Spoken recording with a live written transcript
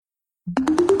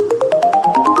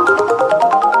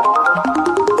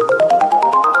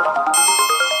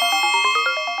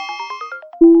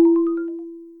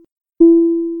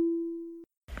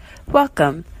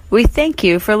Welcome. We thank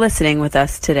you for listening with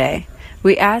us today.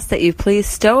 We ask that you please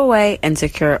stow away and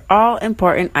secure all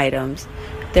important items.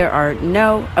 There are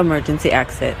no emergency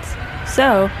exits.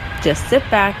 So, just sit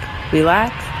back,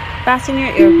 relax, fasten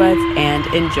your earbuds, and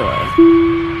enjoy.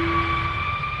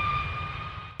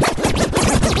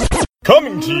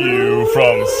 Coming to you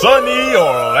from sunny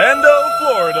Orlando,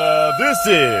 Florida, this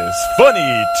is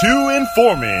Funny to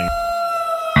Informing.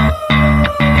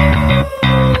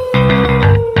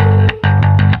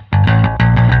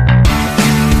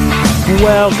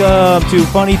 Welcome to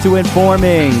Funny to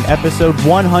Informing, episode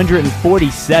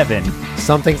 147.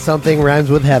 Something rhymes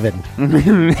with heaven.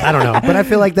 I don't know, but I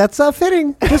feel like that's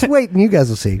fitting. Just wait and you guys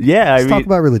will see. Yeah, Let's talk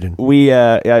about religion.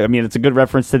 It's a good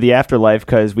reference to the afterlife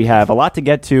because we have a lot to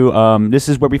get to. This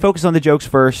is where we focus on the jokes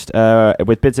first,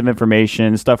 with bits of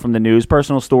information, stuff from the news,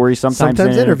 personal stories, sometimes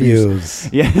interviews.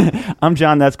 Yeah, I'm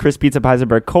John. That's Chris Pizza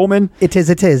Peisenberg Coleman. It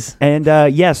is. And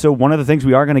so one of the things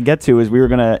we are going to get to is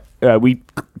we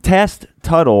tasked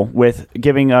Tuttle with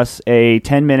giving us a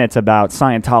 10 minutes about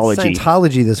Scientology.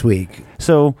 Scientology this week.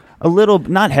 So a little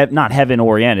not heaven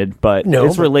oriented, but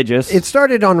it's religious. It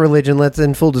started on religion.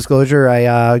 In full disclosure,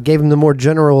 I gave him the more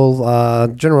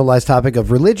generalized topic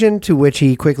of religion, to which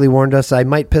he quickly warned us I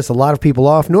might piss a lot of people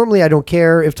off. Normally, I don't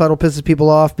care if Tuttle pisses people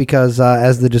off because,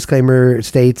 as the disclaimer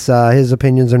states, his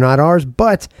opinions are not ours.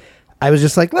 But I was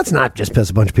just like, let's not just piss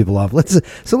a bunch of people off.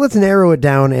 Let's narrow it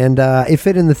down, and it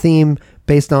fit in the theme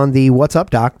based on the What's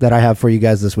Up doc that I have for you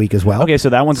guys this week as well. Okay, so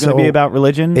that one's going to be about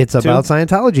religion. It's about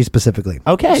Scientology specifically.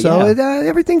 Okay, so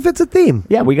everything fits a theme.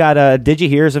 Yeah, we got Did You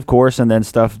Hears, of course, and then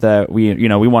stuff that we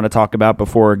want to talk about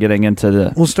before getting into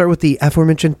the. We'll start with the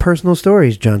aforementioned personal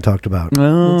stories John talked about.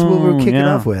 That's what we're kicking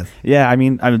off with. Yeah, I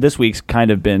mean, this week's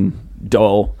kind of been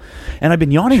dull, and I've been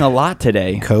yawning a lot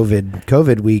today.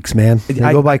 COVID weeks, man. They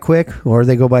go by quick or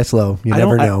they go by slow. You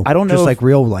never know. I don't know. Just like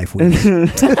real life weeks.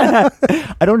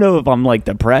 I don't know if I'm like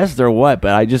depressed or what,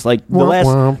 but I just like the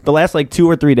last like 2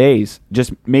 or 3 days,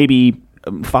 just maybe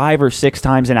 5 or 6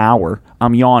 times an hour,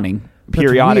 I'm yawning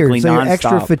periodically. That's weird. So nonstop. You're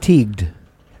extra fatigued.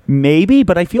 Maybe,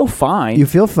 but I feel fine. You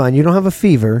feel fine. You don't have a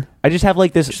fever. I just have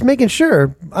like this. Just making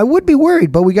sure. I would be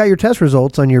worried, but we got your test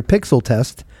results on your Pixel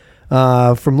test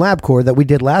from LabCorp that we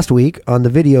did last week on the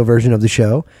video version of the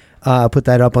show. Put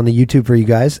that up on the YouTube for you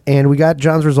guys. And we got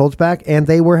John's results back, and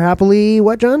they were happily,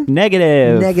 what, John?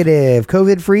 Negative.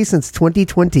 COVID-free since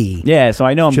 2020. Yeah, so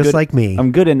I know I'm just good. Like me.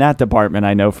 I'm good in that department,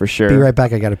 I know for sure. Be right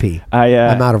back. I got to pee.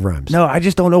 I'm out of rhymes. No, I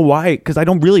just don't know why, because I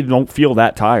don't feel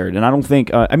that tired. And I don't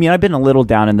think, I've been a little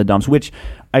down in the dumps, which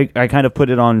I kind of put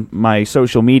it on my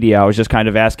social media. I was just kind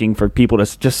of asking for people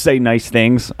to just say nice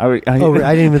things. I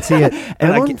didn't even see it.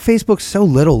 And I'm on Facebook so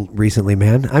little recently,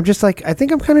 man. I'm just like, I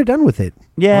think I'm kind of done with it.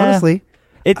 Yeah. Honestly.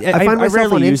 I find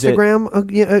myself on Instagram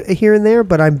here and there,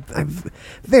 but I'm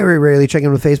very rarely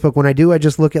checking with Facebook. When I do, I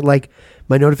just look at like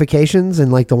my notifications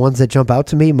and like the ones that jump out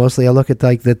to me. Mostly I look at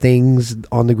like the things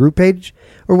on the group page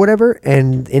or whatever,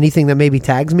 and anything that maybe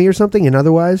tags me or something, and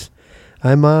otherwise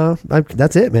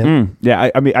that's it, man. Yeah, I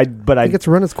think it's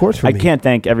run its course for me. I can't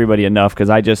thank everybody enough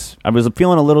because I was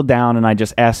feeling a little down, and I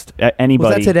just asked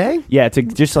anybody. Was that today? Yeah, to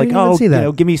just like,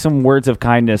 give me some words of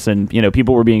kindness, and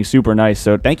people were being super nice.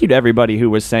 So thank you to everybody who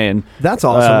was saying. That's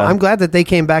awesome. I'm glad that they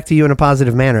came back to you in a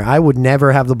positive manner. I would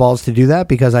never have the balls to do that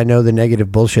because I know the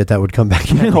negative bullshit that would come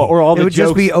back. Or all the jokes.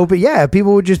 Just be open. Yeah,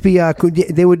 people would just be.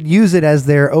 They would use it as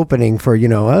their opening for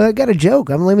I got a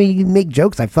joke. Let me make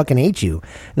jokes. I fucking hate you.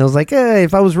 And I was like,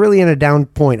 if I was really in a down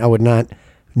point, I would not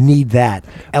need that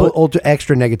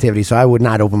extra negativity, so I would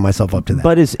not open myself up to that.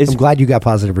 But I'm glad you got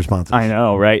positive responses. I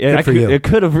know, right? It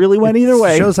could have really went either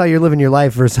way. Shows how you're living your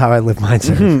life versus how I live mine,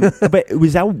 sir. But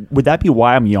would that be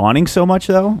why I'm yawning so much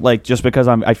though? Like just because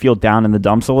I feel down in the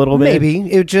dumps a little bit? Maybe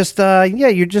it just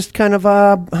you're just kind of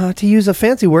to use a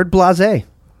fancy word, blasé.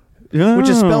 Which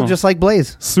is spelled just like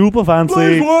Blaze. Super fancy.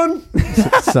 Blaze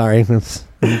one. Sorry, that's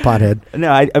pothead. No,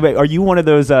 are you one of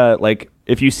those like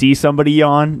if you see somebody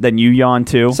yawn, then you yawn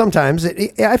too? Sometimes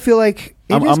I feel like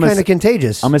it is kind of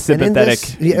contagious. I'm a sympathetic.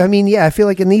 I feel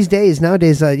like in these days,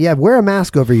 nowadays, wear a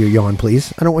mask over your yawn,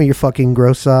 please. I don't want your fucking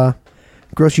gross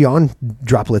yawn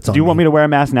droplets on. Do you want me to wear a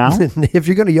mask now? If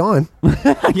you're gonna yawn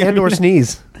and or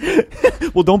sneeze.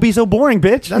 Well, don't be so boring,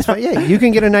 bitch. That's fine. Yeah, you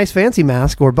can get a nice fancy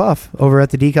mask or buff over at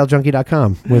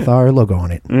thedecaljunkie.com with our logo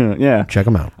on it. Yeah. Check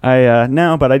them out.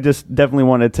 But I just definitely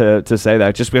wanted to say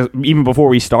that just because even before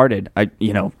we started, I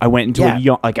went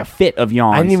into a fit of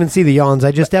yawns. I didn't even see the yawns.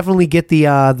 I just definitely get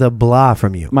the blah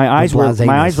from you. My eyes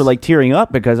were like tearing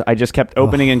up because I just kept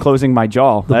opening and closing my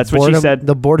jaw. That's what she said.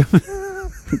 The boredom.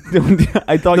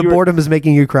 I thought boredom is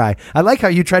making you cry. I like how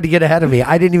you tried to get ahead of me.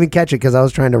 I didn't even catch it because I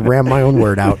was trying to ram my own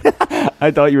word out. I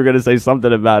thought you were going to say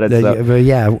something about it. So. But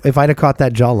yeah, if I'd have caught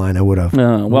that jawline, I would have.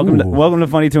 Welcome to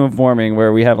Funny to Informing,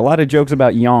 where we have a lot of jokes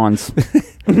about yawns.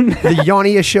 The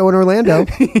yawniest show in Orlando.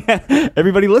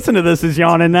 Everybody listen to this is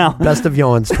yawning now. Best of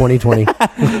Yawns 2020.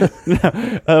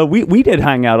 We did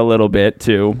hang out a little bit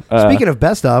too. Speaking of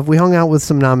best of, we hung out with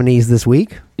some nominees this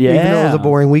week. Yeah. Even though it was a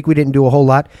boring week, we didn't do a whole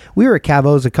lot. We were at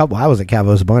Cavo's I was at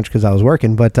Cavo's a bunch because I was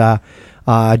working, but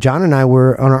John and I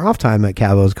were on our off time at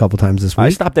Cavo's a couple times this week. I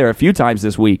stopped there a few times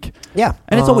this week. Yeah.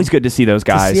 And it's always good to see those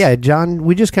guys. Yeah, John,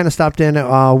 we just kind of stopped in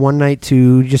one night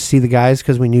to just see the guys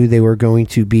because we knew they were going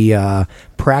to be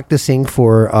practicing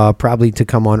for probably to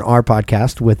come on our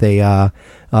podcast with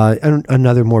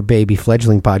another more baby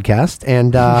fledgling podcast.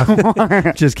 And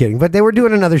just kidding. But they were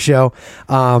doing another show.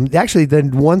 Actually, the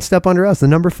one step under us, the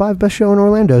number 5 best show in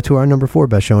Orlando to our number 4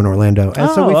 best show in Orlando.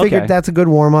 And so we figured that's a good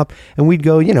warm up. And we'd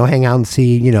go, hang out and see,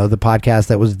 the podcast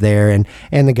that was there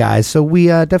and the guys. So we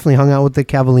definitely hung out with the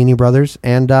Cavallini brothers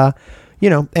and,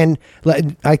 and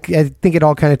I think it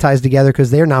all kind of ties together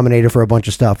because they're nominated for a bunch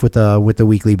of stuff with the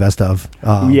weekly best of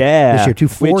this year too.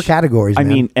 4 categories. I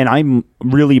man. mean, and I'm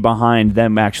really behind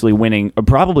them actually winning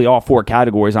probably all 4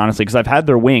 categories, honestly, because I've had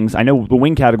their wings. I know the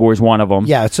wing category is one of them.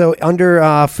 Yeah, so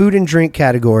under food and drink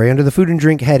category, under the food and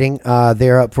drink heading,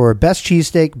 they're up for best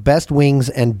cheesesteak, best wings,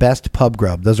 and best pub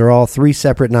grub. Those are all 3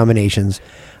 separate nominations.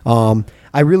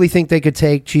 I really think they could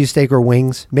take cheesesteak or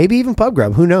wings, maybe even pub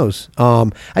grub. Who knows?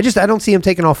 I don't see them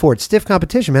taking all 4. It's stiff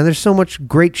competition, man. There's so much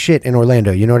great shit in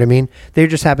Orlando. You know what I mean? They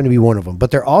just happen to be one of them.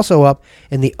 But they're also up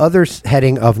in the other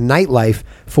heading of nightlife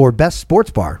for best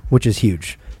sports bar, which is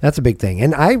huge. That's a big thing.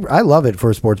 And I love it for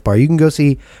a sports bar. You can go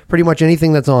see pretty much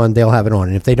anything that's on, they'll have it on.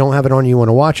 And if they don't have it on, you want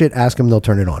to watch it, ask them, they'll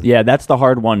turn it on. Yeah, that's the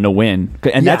hard one to win.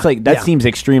 And that seems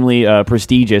extremely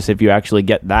prestigious if you actually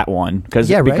get that one.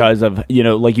 Because of,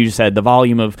 like you said, the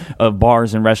volume of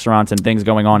bars and restaurants and things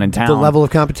going on in town. The level of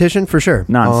competition, for sure.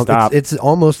 Nonstop. It's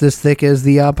almost as thick as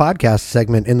the podcast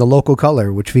segment in the local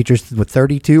color, which features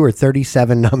 32 or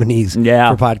 37 nominees for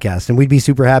podcasts. And we'd be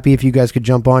super happy if you guys could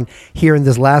jump on here in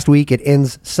this last week. It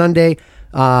ends Sunday,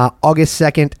 August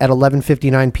 2nd at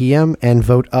 11:59 p.m. and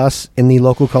vote us in the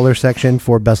local color section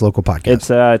for best local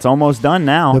podcast. It's almost done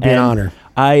now. It'll be an honor.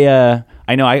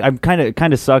 I know I'm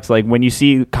kind of sucks like when you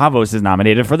see Cavos is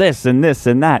nominated for this and this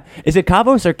and that. Is it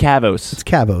Cavos or Cavos? It's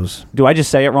Cavos. Do I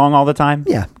just say it wrong all the time?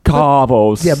 Yeah,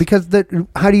 Cavos. Yeah, because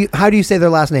how do you say their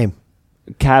last name?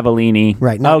 Cavallini.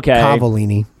 Right. Not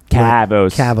Cavallini.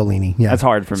 Cavos. Cavallini. Yeah. That's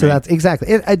hard for me. So that's exactly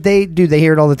it. They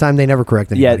hear it all the time. They never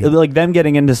correct anybody. Yeah, like them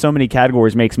getting into so many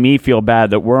categories makes me feel bad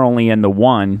that we're only in the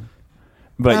one.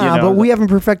 But we haven't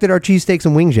perfected our cheesesteaks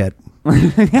and wings yet.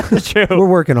 True. We're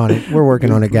working on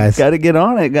it, guys. Gotta get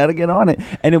on it.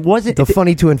 And it wasn't the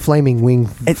funny to inflaming wing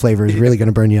flavor is really going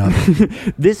to burn you up.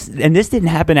 This didn't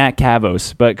happen at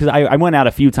Cavos, but because I went out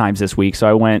a few times this week, so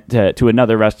I went to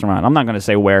another restaurant. I'm not going to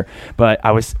say where, but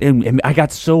I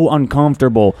got so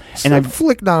uncomfortable. And I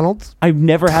flick Donald's. I've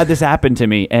never had this happen to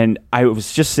me, and I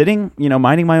was just sitting,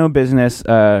 minding my own business,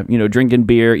 drinking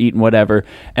beer, eating whatever,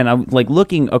 and I'm like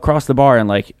looking across the bar, and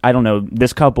like I don't know,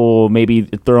 this couple maybe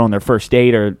they're on their first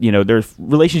date, or their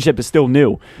relationship is still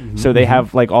new, so they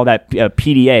have like all that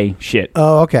PDA shit.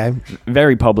 Oh, okay.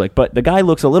 Very public, but the guy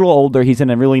looks a little older. He's in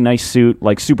a really nice suit,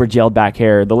 like super gelled back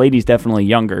hair. The lady's definitely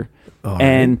younger.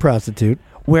 And prostitute.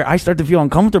 Where I start to feel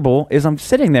uncomfortable is I'm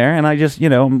sitting there and I just,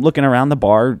 I'm looking around the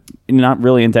bar, not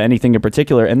really into anything in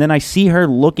particular, and then I see her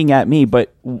looking at me,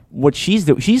 but what she's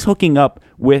doing, she's hooking up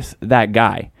with that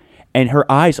guy. And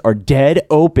her eyes are dead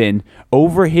open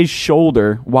over his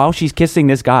shoulder while she's kissing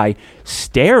this guy,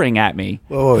 staring at me.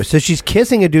 Oh, so she's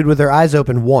kissing a dude with her eyes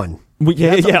open.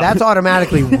 That's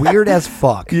automatically weird as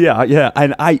fuck. Yeah.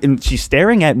 And she's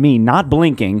staring at me, not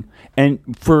blinking. And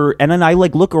then I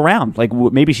like look around, like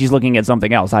maybe she's looking at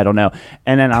something else. I don't know.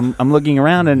 And then I'm looking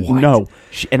around and no,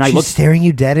 she's staring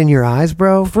you dead in your eyes,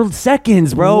 bro, for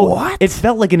seconds, bro. What? It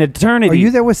felt like an eternity. Are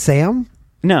you there with Sam?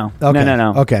 No. Okay.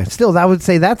 No. Okay. Still, I would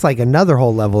say that's like another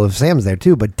whole level of Sam's there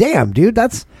too. But damn, dude, I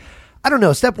don't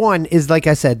know. Step one is, like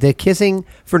I said, the kissing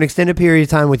for an extended period of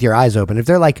time with your eyes open. If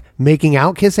they're like making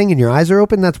out kissing and your eyes are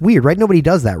open, that's weird, right? Nobody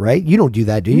does that, right? You don't do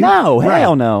that, do you? No,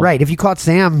 hell no. Right. If you caught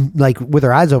Sam like with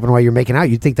her eyes open while you're making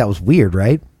out, you'd think that was weird,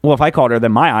 right? Well, if I called her,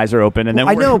 then my eyes are open, and then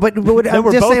I know, but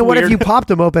I'm just saying, what if you popped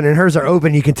them open and hers are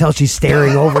open? You can tell she's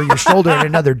staring over your shoulder at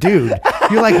another dude.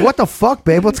 You're like, what the fuck,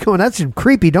 babe? What's going on? That's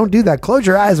creepy. Don't do that. Close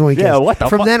your eyes when you kiss. Yeah, what the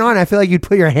From then on, I feel like you'd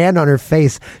put your hand on her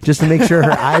face just to make sure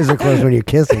her eyes are closed when you're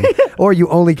kissing, or you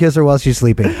only kiss her while she's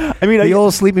sleeping. I mean, the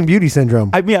old Sleeping Beauty syndrome.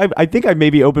 I mean, I think I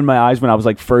maybe opened my eyes when I was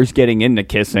like first getting into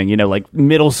kissing. Like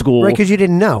middle school, right? Because you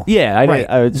didn't know. Yeah,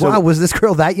 right. Wow, was this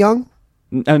girl that young?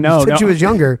 No, You said she was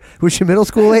younger. Was she middle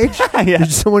school age? Yeah.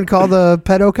 Did someone call the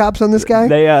pedo cops on this guy?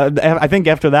 They, I think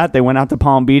after that, they went out to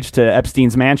Palm Beach to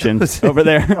Epstein's mansion over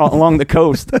there along the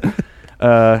coast.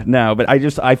 No, but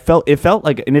it felt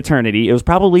like an eternity. It was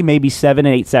probably maybe 7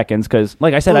 and 8 seconds because,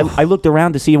 like I said, I looked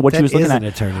around to see what she was looking at.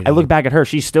 Eternity. I looked back at her.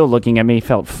 She's still looking at me.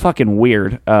 Felt fucking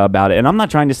weird about it. And I'm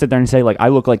not trying to sit there and say, like, I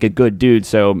look like a good dude.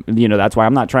 So, that's why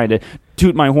I'm not trying to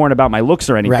toot my horn about my looks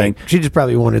or anything. Right. She just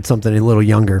probably wanted something a little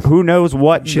younger. Who knows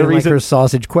what She the didn't like reason. her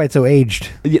sausage quite so aged.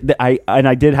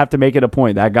 I did have to make it a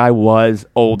point. That guy was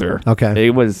older. Okay. He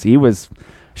was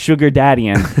sugar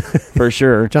daddying for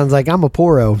sure. John's like, I'm a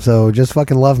poro, so just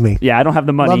fucking love me. Yeah, I don't have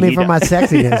the money. Love me He for does. my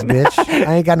sexiness, bitch.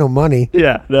 I ain't got no money.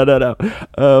 Yeah, no.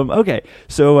 Okay,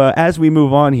 so as we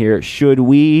move on here, should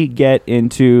we get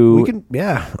into? We can,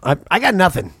 yeah. I got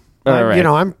nothing. All right.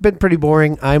 I've been pretty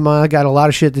boring. I'm got a lot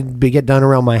of shit to get done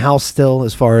around my house still,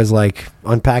 as far as like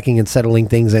unpacking and settling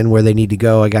things in where they need to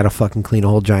go. I got to fucking clean a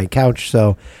whole giant couch,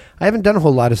 so I haven't done a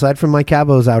whole lot aside from my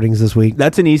Cabos outings this week.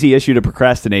 That's an easy issue to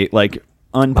procrastinate, like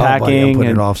unpacking. Oh, buddy, I'm putting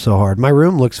and it off so hard. My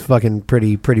room looks fucking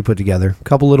pretty put together. A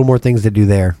couple little more things to do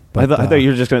there. I But, thought you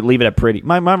were just going to leave it at pretty.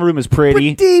 My room is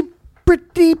pretty. pretty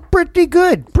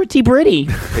good. Pretty.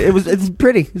 It's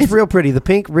Pretty. It's real pretty. The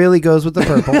pink really goes with the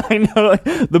purple. I know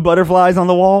the butterflies on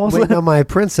the walls. Waiting on my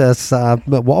princess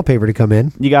wallpaper to come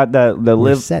in. You got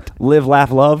the set. live,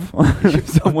 laugh, love.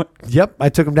 Someone, Yep, I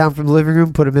took them down from the living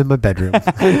room, put them in my bedroom.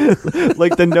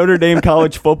 like the Notre Dame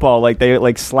college football, like they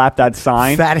like slap that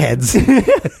sign. Fatheads.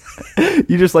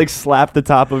 You just like slap the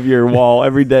top of your wall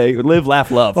every day. Live,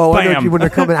 laugh, love. Oh, I know Bam. when they're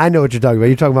coming. I know what you're talking about.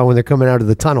 You're talking about when they're coming out of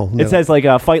the tunnel. No. It says like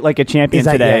fight like a champion Is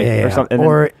that- today yeah. or something.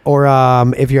 and Or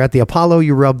if you're at the Apollo,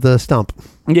 you rub the stump.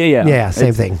 then- Yeah, same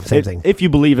It's- thing, same thing. If you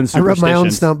believe in I rub superstitions. my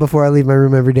own stump before I leave my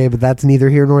room every day, but that's neither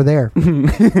here nor there.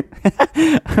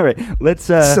 All right, let's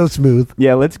So smooth.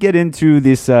 yeah, let's get into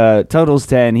this Tuttle's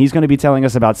 10. He's going to be telling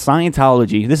us about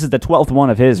Scientology. This is the 12th one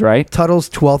of his, right? Tuttle's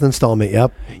 12th installment.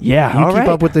 Yep. Yeah, You all keep right.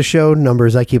 up with the show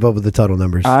numbers. I keep up with the Tuttle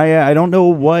numbers. I don't know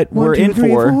what we're 1, 2, in 3,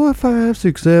 for. 4, 5,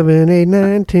 6, 7, 8,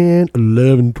 9, 10,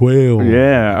 11, 12.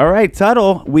 Yeah, all right,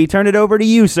 Tuttle, we turn it over to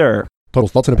you, sir.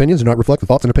 Tuttle's thoughts and opinions do not reflect the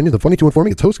thoughts and opinions of Funny to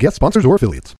Informing, its hosts, guests, sponsors, or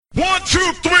affiliates. 1, 2,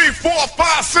 3, 4,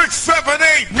 5, 6, 7,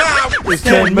 8, 9. It's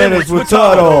 10 minutes with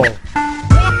Tuttle.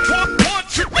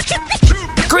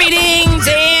 Greetings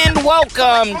and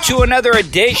welcome to another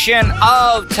edition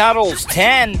of Tuttle's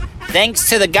 10. Thanks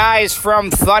to the guys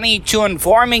from Funny to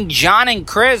Informing, John and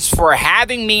Chris, for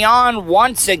having me on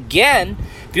once again.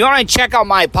 If you want to check out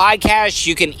my podcast,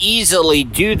 you can easily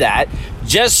do that.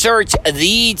 Just search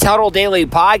The Tuttle Daily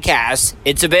Podcast.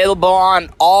 It's available on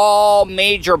all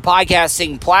major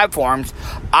podcasting platforms: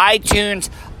 iTunes,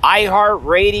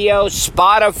 iHeartRadio,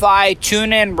 Spotify,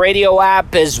 TuneIn Radio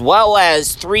app, as well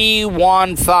as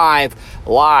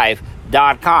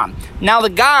 315live.com. Now, the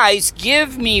guys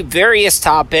give me various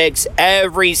topics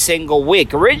every single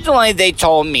week. Originally, they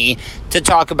told me to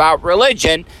talk about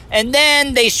religion, and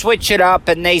then they switch it up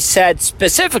and they said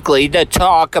specifically to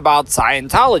talk about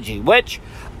Scientology, which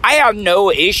I have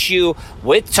no issue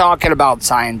with talking about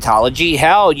Scientology.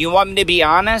 Hell, you want me to be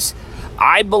honest?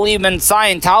 I believe in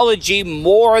Scientology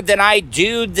more than I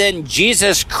do than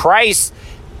Jesus Christ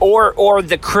or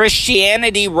the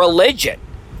Christianity religion.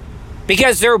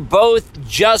 Because they're both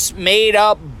just made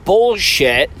up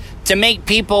bullshit to make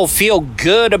people feel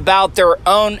good about their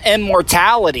own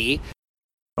immortality.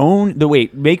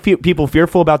 Make people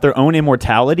fearful about their own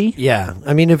immortality? Yeah.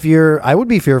 I mean, I would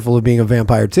be fearful of being a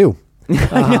vampire too.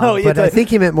 But I think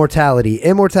he meant mortality.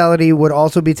 Immortality would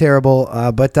also be terrible,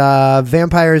 but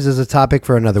vampires is a topic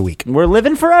for another week. We're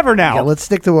living forever now. Yeah, let's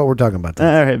stick to what we're talking about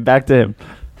today. All right, back to him.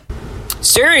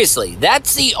 Seriously,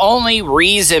 that's the only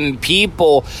reason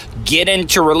people get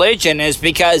into religion, is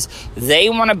because they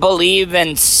want to believe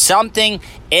in something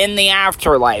in the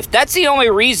afterlife. That's the only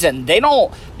reason. They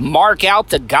don't mark out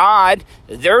to God.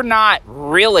 They're not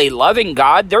really loving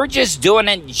God. They're just doing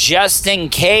it just in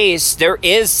case there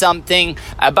is something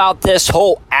about this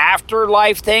whole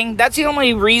afterlife thing. That's the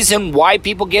only reason why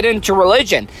people get into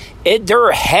religion.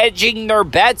 They're hedging their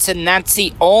bets, and that's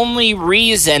the only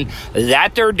reason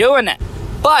that they're doing it.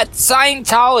 But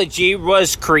Scientology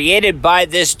was created by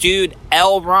this dude,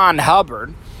 L. Ron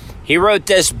Hubbard. He wrote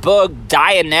this book,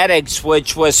 Dianetics,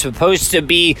 which was supposed to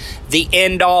be the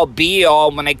end-all, be-all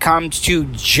when it comes to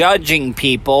judging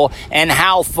people and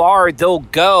how far they'll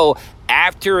go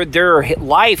after their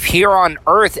life here on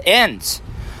Earth ends.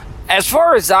 As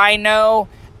far as I know,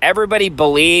 everybody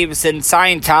believes in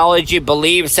Scientology,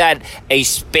 believes that a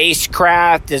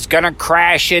spacecraft is going to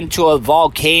crash into a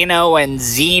volcano and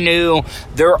Xenu,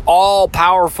 their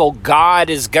all-powerful God,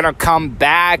 is going to come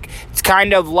back. It's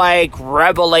kind of like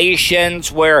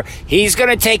revelations where he's going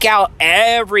to take out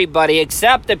everybody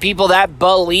except the people that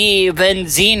believe in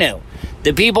Xenu,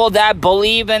 the people that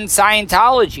believe in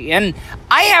Scientology. And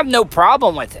I have no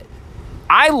problem with it.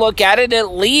 I look at it,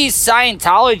 at least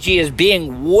Scientology is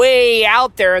being way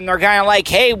out there, and they're kind of like,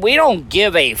 hey, we don't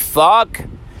give a fuck.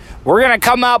 We're going to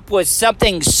come up with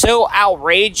something so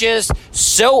outrageous,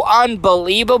 so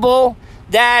unbelievable,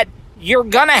 that you're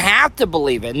going to have to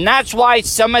believe it. And that's why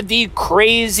some of the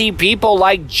crazy people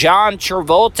like John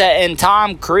Travolta and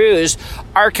Tom Cruise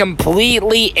are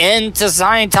completely into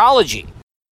Scientology.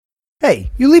 Hey,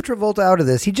 you leave Travolta out of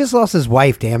this. He just lost his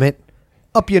wife, damn it.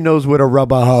 Up your nose with a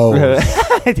rubber hose.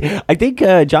 I think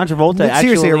John Travolta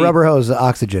Seriously, actually... a rubber hose,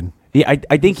 oxygen. Yeah,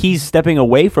 I think he's stepping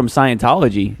away from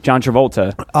Scientology, John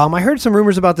Travolta. I heard some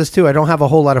rumors about this too. I don't have a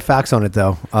whole lot of facts on it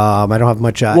though. I don't have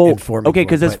much information. Okay,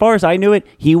 because as far as I knew it,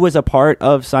 he was a part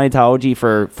of Scientology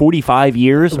for 45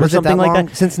 years or something like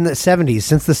that. Since the 70s.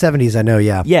 Since the 70s, I know.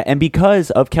 Yeah. Yeah, and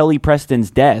because of Kelly Preston's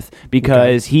death,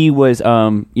 because he was,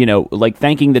 like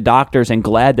thanking the doctors and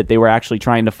glad that they were actually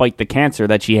trying to fight the cancer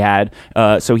that she had.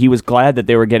 So he was glad that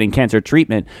they were getting cancer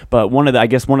treatment. But one of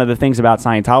the things about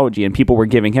Scientology, and people were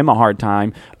giving him a hard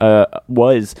time,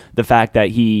 was the fact that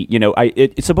he,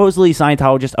 supposedly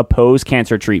Scientologists oppose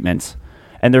cancer treatments,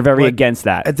 and they're very against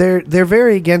that. They're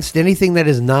very against anything that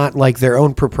is not like their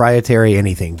own proprietary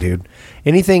anything, dude.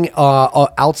 Anything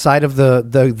outside of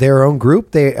their own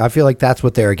group, I feel like that's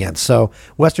what they're against. So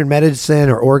Western medicine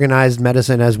or organized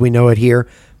medicine, as we know it here,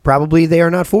 probably they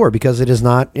are not for, because it is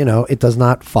not, it does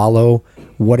not follow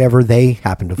whatever they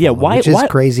happen to follow. Which is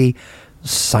crazy.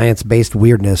 Science-based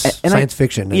weirdness, and science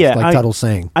fiction, like Tuttle's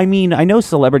saying. I mean, I know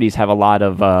celebrities have a lot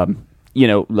of,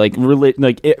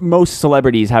 most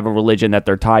celebrities have a religion that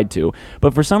they're tied to.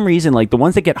 But for some reason, like the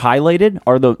ones that get highlighted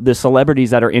are the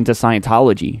celebrities that are into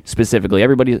Scientology specifically.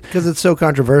 Everybody, because it's so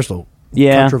controversial.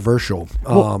 Yeah, controversial.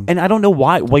 And I don't know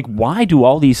why. Like, why do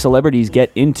all these celebrities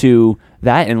get into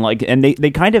that? And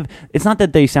they kind of. It's not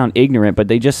that they sound ignorant, but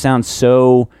they just sound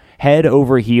so head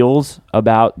over heels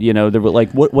about,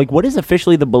 what is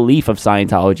officially the belief of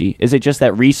Scientology? Is it just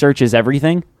that research is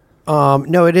everything?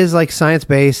 No, it is like science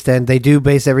based, and they do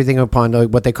base everything upon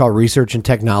what they call research and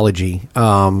technology.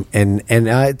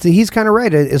 He's kind of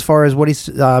right as far as what he's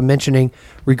mentioning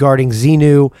regarding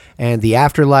Xenu and the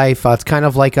afterlife. It's kind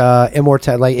of like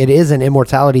it is an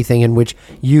immortality thing in which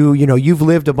you've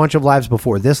lived a bunch of lives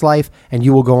before this life, and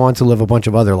you will go on to live a bunch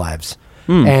of other lives.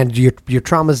 And your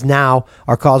traumas now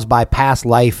are caused by past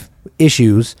life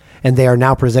issues, and they are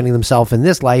now presenting themselves in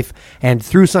this life. And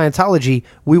through Scientology,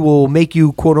 we will make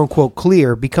you quote unquote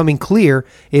clear. Becoming clear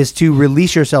is to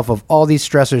release yourself of all these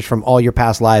stressors from all your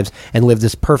past lives and live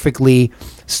this perfectly,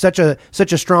 such a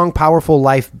strong, powerful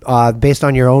life based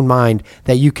on your own mind,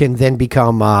 that you can then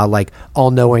become like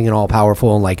all knowing and all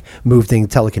powerful, and like move things,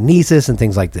 telekinesis and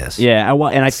things like this. Yeah,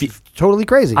 and I feel totally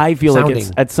crazy. I feel like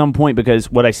it's at some point,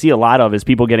 because what I see a lot of is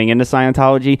people getting into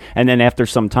Scientology and then after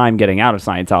some time getting out of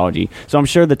Scientology. So I'm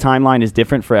sure the timeline is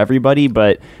different for everybody,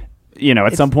 but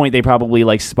at some point they probably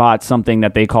like spot something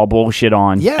that they call bullshit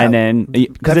on. Yeah, and then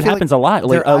because it happens a lot.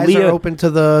 Like their eyes are open to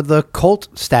the cult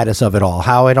status of it all,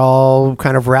 how it all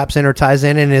kind of wraps in or ties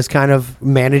in, and is kind of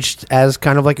managed as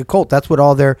kind of like a cult. That's what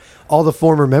all the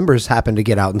former members happen to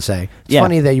get out and say. It's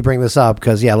funny that you bring this up,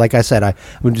 because like I said,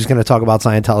 I'm just going to talk about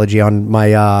Scientology on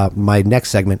my next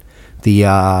segment, the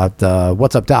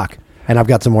What's Up Doc, and I've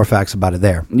got some more facts about it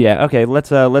there. Yeah. Okay.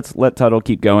 Let's let Tuttle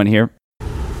keep going here.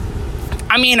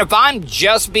 I mean, if I'm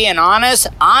just being honest,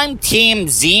 I'm Team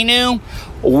Xenu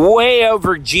way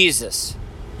over Jesus.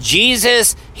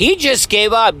 Jesus, he just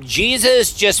gave up.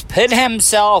 Jesus just put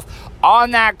himself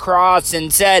on that cross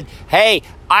and said, hey,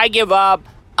 I give up.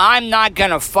 I'm not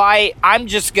going to fight. I'm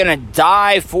just going to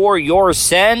die for your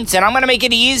sins, and I'm going to make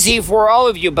it easy for all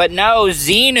of you. But no,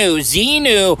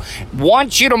 Xenu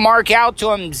wants you to mark out to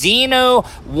him. Xenu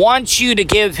wants you to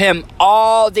give him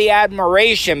all the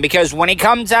admiration, because when he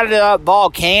comes out of the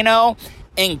volcano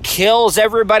and kills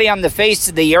everybody on the face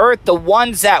of the earth, the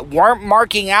ones that weren't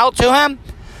marking out to him,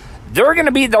 they're going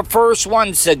to be the first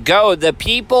ones to go. The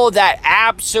people that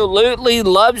absolutely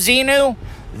love Xenu,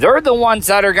 they're the ones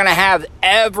that are going to have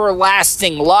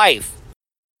everlasting life.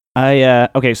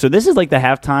 Okay, so this is like the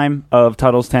halftime of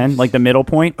Tuttle's 10, like the middle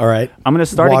point. All right. I'm going to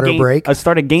start a game. Break.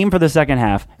 Start a game for the second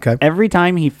half. Okay. Every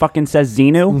time he fucking says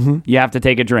Xenu, you have to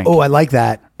take a drink. Oh, I like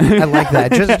that. I like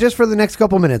that. Just for the next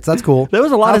couple minutes. That's cool. There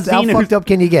was a lot of Xenu. How fucked up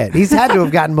can you get? He's had to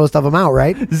have gotten most of them out,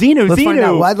 right? Xenu. Let's find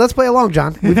out. Let's play along,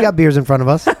 John. We've got beers in front of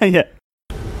us. Yeah.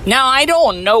 Now, I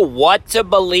don't know what to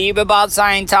believe about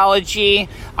Scientology.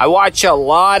 I watch a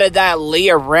lot of that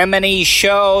Leah Remini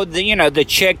show, the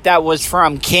chick that was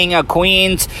from King of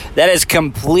Queens, that is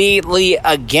completely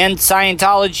against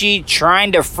Scientology,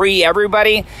 trying to free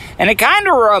everybody. And it kind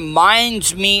of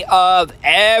reminds me of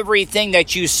everything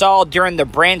that you saw during the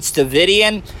Branch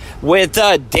Davidian with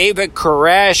David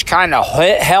Koresh kind of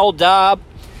held up,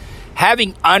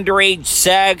 having underage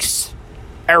sex,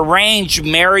 arranged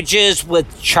marriages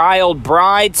with child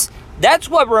brides. That's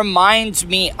what reminds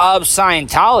me of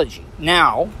Scientology.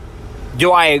 Now,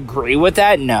 do I agree with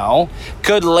that? No.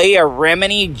 Could Leah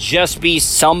Remini just be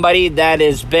somebody that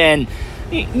has been,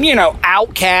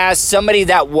 outcast, somebody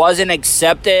that wasn't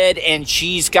accepted, and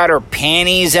she's got her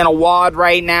panties in a wad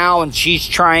right now, and she's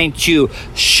trying to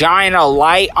shine a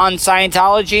light on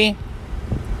Scientology?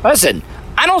 Listen,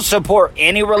 I don't support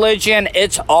any religion.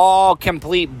 It's all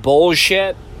complete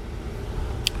bullshit.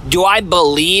 Do I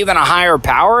believe in a higher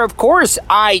power? Of course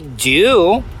I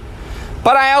do.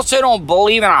 But I also don't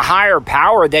believe in a higher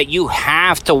power that you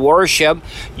have to worship.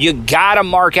 You gotta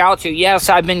mark out to. Yes,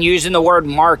 I've been using the word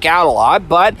mark out a lot,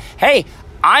 but hey,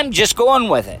 I'm just going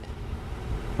with it.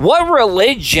 What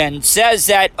religion says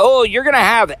that, you're going to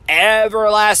have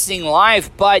everlasting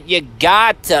life, but you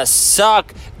got to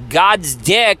suck God's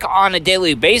dick on a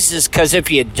daily basis, because if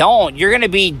you don't, you're going to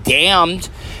be damned.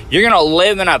 You're going to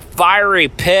live in a fiery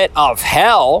pit of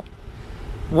hell.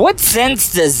 What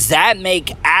sense does that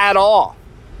make at all?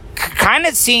 Kind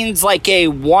of seems like a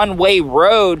one-way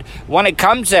road when it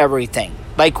comes to everything.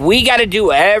 Like, we got to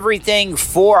do everything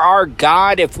for our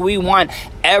God if we want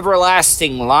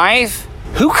everlasting life.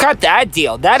 Who cut that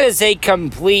deal? That is a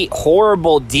complete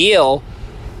horrible deal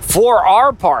for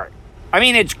our part. I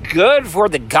mean, it's good for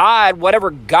the God,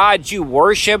 whatever God you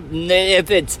worship.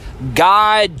 If it's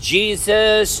God,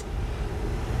 Jesus,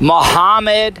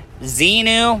 Muhammad,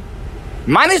 Xenu,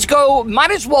 might as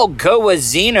well go with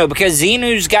Xenu, because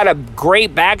Xenu's got a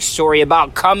great backstory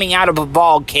about coming out of a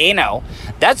volcano.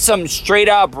 That's some straight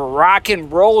up rock and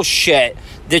roll shit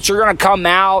that you're going to come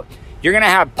out. You're going to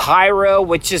have pyro,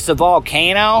 which is the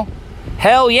volcano.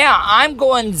 Hell yeah, I'm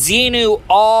going Xenu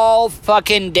all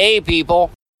fucking day, people.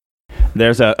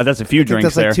 That's a few drinks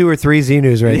that's there. Like 2 or 3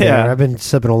 Xenus right there. I've been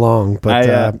sipping along, but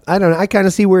I don't know. I kind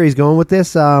of see where he's going with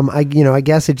this. I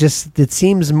guess it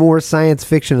seems more science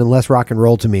fiction and less rock and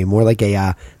roll to me. More like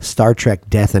a Star Trek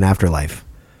Death and Afterlife.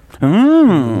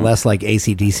 Less like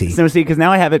AC/DC. So see, because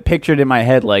now I have it pictured in my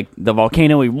head, like the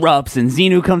volcano erupts and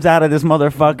Xenu comes out of this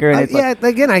motherfucker. And it's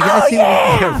again, I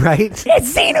guess right?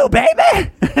 It's Xenu, baby.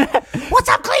 What's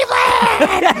up,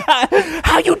 Cleveland?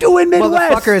 How you doing,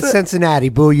 Midwest? Motherfucker at Cincinnati,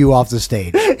 boo you off the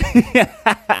stage.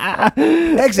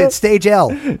 Exit stage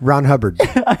L. Ron Hubbard.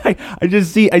 I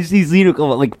see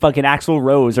Xenu like fucking Axl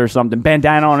Rose or something,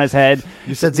 bandana on his head.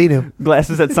 You said Xenu.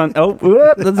 Glasses at sun. Oh,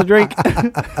 whoop, that's a drink.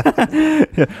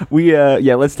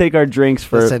 Let's take our drinks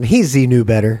for. Listen, he's Xenu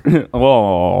better.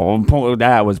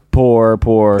 That was poor.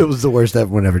 It was the worst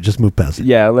one ever. Just move past it.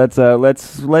 Yeah, let's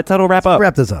huddle wrap up.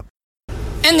 Wrap this up.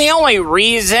 And the only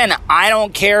reason I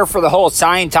don't care for the whole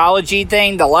Scientology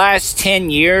thing, the last 10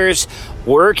 years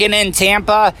working in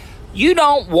Tampa, you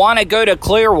don't want to go to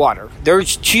Clearwater.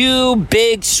 There's 2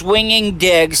 big swinging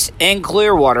digs in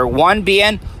Clearwater, one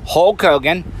being Hulk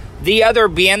Hogan, the other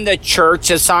being the Church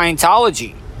of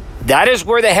Scientology. That is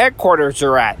where the headquarters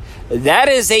are at. That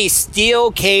is a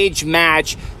steel cage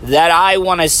match that I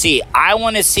want to see. I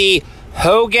want to see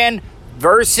Hogan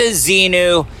versus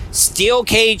Xenu, steel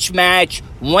cage match,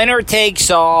 winner takes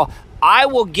all. I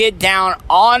will get down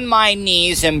on my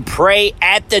knees and pray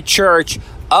at the Church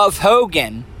of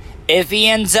Hogan if he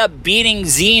ends up beating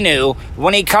Xenu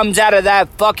when he comes out of that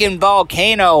fucking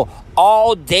volcano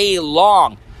all day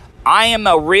long. I am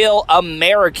a real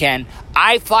American.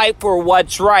 I fight for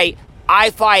what's right. I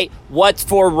fight what's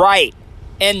for right.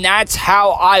 And that's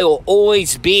how I will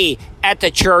always be at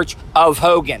the Church of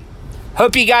Hogan.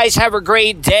 Hope you guys have a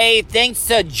great day. Thanks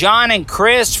to John and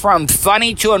Chris from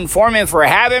Funny to Informant for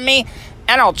having me.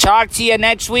 And I'll talk to you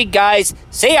next week, guys.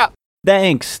 See ya.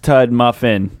 Thanks, Tud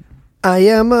Muffin. I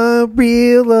am a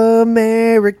real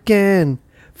American.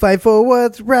 Fight for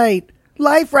what's right.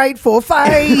 Life right for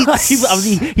fights. he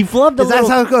flubbed a little. That's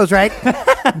how it goes, right?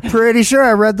 Pretty sure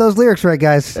I read those lyrics right,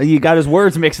 guys. You got his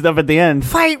words mixed up at the end.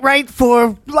 Fight right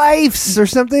for lives or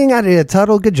something. I did a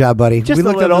Tuttle. Good job, buddy. Just we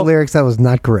looked at the lyrics. That was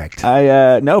not correct.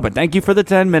 No, but thank you for the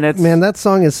 10 minutes. Man, that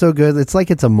song is so good. It's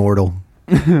like it's immortal.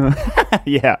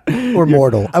 Yeah. Or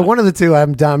mortal. One of the two.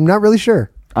 I'm not really sure.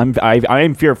 I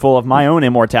am fearful of my own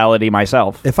immortality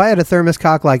myself. If I had a thermos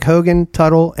cock like Hogan,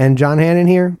 Tuttle, and John Hannon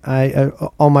here,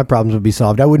 all my problems would be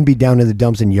solved. I wouldn't be down in the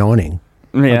dumps and yawning.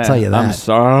 I'll tell you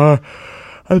that.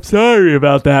 I'm sorry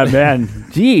about that, man.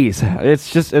 Jeez,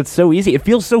 it's so easy. It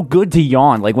feels so good to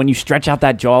yawn, like when you stretch out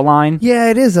that jawline. Yeah,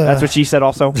 it is. That's what she said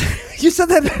also. You said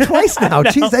that twice now.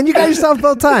 Jeez, and you got yourself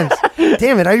both times.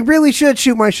 Damn it, I really should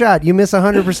shoot my shot. You miss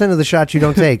 100% of the shots you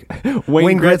don't take.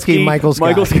 Wayne Gretzky, Michael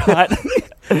Scott.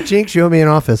 Jinx, you owe me an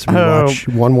office rewatch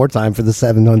one more time for the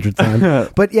 700th time.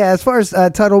 But yeah, as far as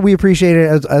Tuttle, we appreciate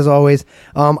it as always.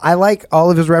 I like all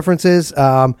of his references.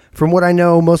 From what I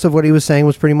know, most of what he was saying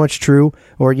was pretty much true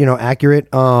or, accurate.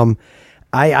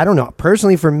 I don't know.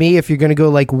 Personally, for me, if you're going to go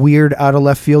like weird out of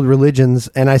left field religions,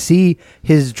 and I see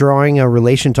his drawing a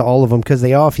relation to all of them because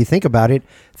they all, if you think about it,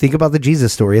 think about the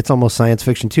Jesus story. It's almost science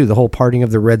fiction too. The whole parting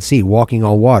of the Red Sea, walking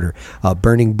on water,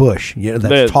 burning bush,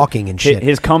 that's talking and shit.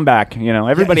 His comeback,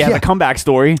 everybody has a comeback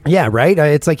story. Yeah, right?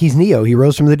 It's like he's Neo. He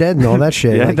rose from the dead and all that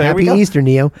shit. Like, happy Easter,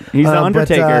 Neo. He's the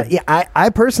Undertaker. But, I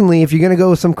personally, if you're going to go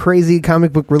with some crazy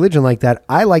comic book religion like that,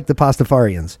 I like the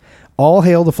Pastafarians. All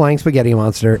hail the flying spaghetti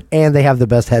monster, and they have the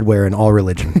best headwear in all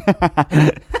religion.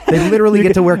 They literally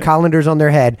get to wear colanders on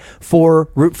their head for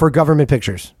government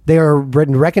pictures. They are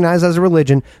recognized as a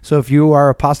religion, so if you are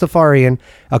a Pastafarian,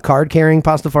 a card-carrying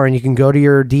Pastafarian, you can go to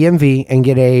your DMV and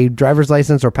get a driver's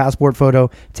license or passport photo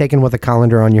taken with a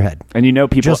colander on your head. And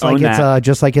people just own like that.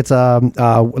 Just like it's like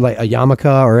a yarmulke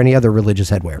or any other religious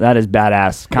headwear. That is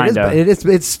badass, kind of.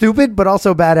 It's stupid, but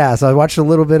also badass. I watched a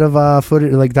little bit of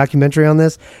footage, like documentary on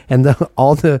this, and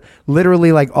all the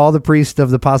priests of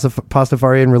the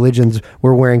Pastafarian religions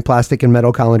were wearing plastic and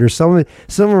metal colanders. Some of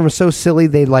them are so silly,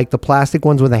 they like the plastic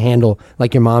ones with a handle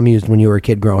like your mom used when you were a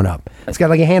kid growing up. It's got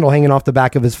like a handle hanging off the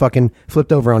back of his fucking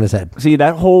flipped over on his head. See,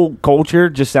 that whole culture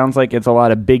just sounds like it's a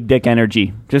lot of big dick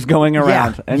energy just going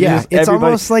around. Yeah, it's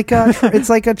almost like it's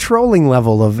like a trolling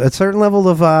level of a certain level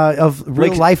of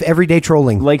real life everyday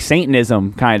trolling, like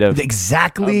Satanism, kind of.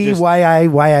 Exactly why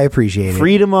I appreciate it.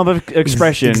 Freedom of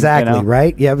expression. Exactly,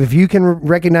 right? Yeah, if you can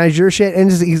recognize your shit, and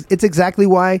it's exactly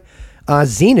why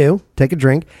Xenu, take a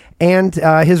drink, and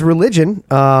his religion,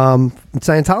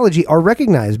 Scientology, are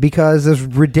recognized, because as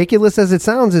ridiculous as it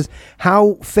sounds, is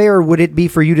how fair would it be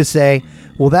for you to say,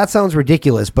 well, that sounds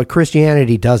ridiculous, but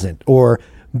Christianity doesn't, or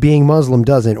being Muslim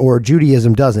doesn't, or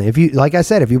Judaism doesn't. If you, like I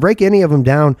said, if you break any of them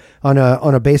down on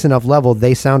a base enough level,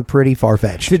 they sound pretty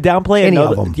far-fetched. To downplay any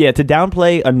of them. Yeah, to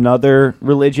downplay another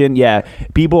religion,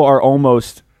 people are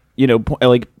almost,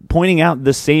 pointing out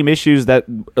the same issues that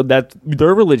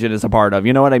their religion is a part of.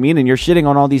 You know what I mean? And you're shitting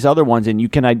on all these other ones, and you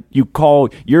call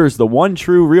yours the one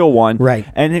true real one, right?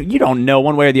 And you don't know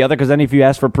one way or the other, because then if you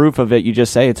ask for proof of it, you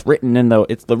just say it's written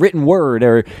it's the written word,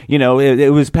 or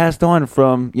it was passed on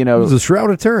from it was a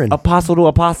Shroud of Turin, apostle to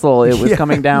apostle. It was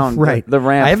coming down right the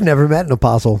ramp. I have never met an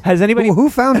apostle. Has anybody who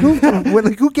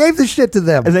gave the shit to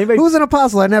them? Who's an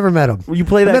apostle? I never met him. You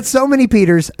play that? I met so many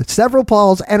Peters, several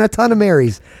Pauls, and a ton of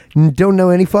Marys. Don't know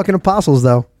any fucking apostles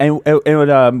though. And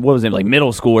what was it, like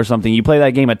middle school or something? You play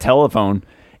that game of telephone.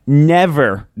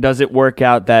 Never does it work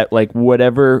out that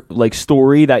whatever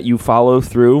story that you follow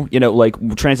through,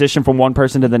 transition from one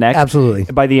person to the next. Absolutely.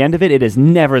 By the end of it, it is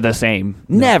never the same.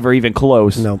 No. Never even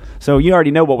close. No. So you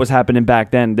already know what was happening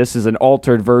back then. This is an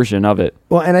altered version of it.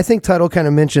 Well, and I think Tuttle kind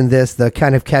of mentioned this, the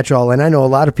kind of catch-all, and I know a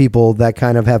lot of people that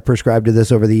kind of have prescribed to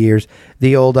this over the years.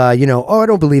 The old, I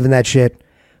don't believe in that shit,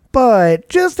 but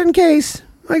just in case,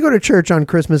 I go to church on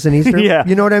Christmas and Easter. Yeah.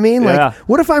 You know what I mean? Yeah.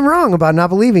 What if I'm wrong about not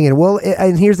believing it? Well,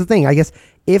 and here's the thing. I guess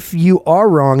if you are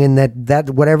wrong in that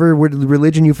whatever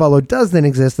religion you follow does then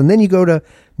exist, and then you go to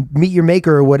meet your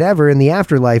maker or whatever in the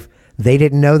afterlife, they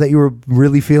didn't know that you were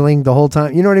really feeling the whole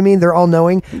time. You know what I mean? They're all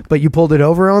knowing, but you pulled it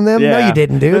over on them? Yeah. No, you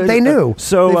didn't, dude. They knew.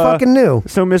 They fucking knew.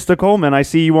 So, Mr. Coleman, I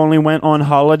see you only went on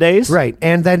holidays. Right.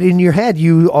 And that in your head,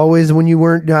 you always, when you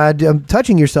weren't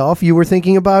touching yourself, you were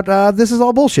thinking about, this is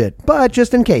all bullshit. But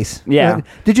just in case. Yeah.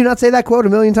 Did you not say that quote a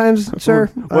million times, sir?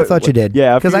 I thought you did.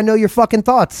 Yeah. Because I know your fucking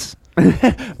thoughts.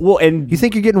 Well, and you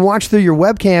think you're getting watched through your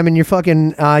webcam and your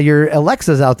fucking your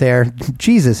Alexa's out there.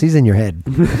 Jesus, he's in your head.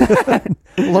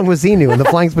 Along with Xenu and the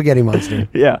Flying Spaghetti Monster.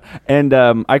 Yeah. And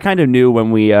I kind of knew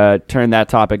when we turned that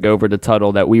topic over to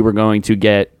Tuttle that we were going to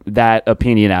get that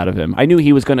opinion out of him. I knew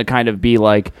he was going to kind of be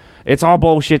like, it's all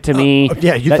bullshit to me.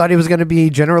 Yeah, you thought he was going to be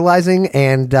generalizing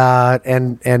and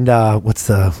rubbing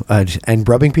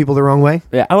people the wrong way.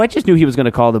 Yeah. Oh, I just knew he was going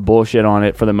to call the bullshit on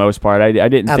it for the most part. I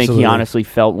didn't think he honestly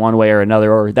felt one way or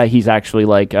another, or that he's actually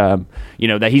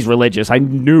that he's religious. I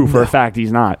knew for a fact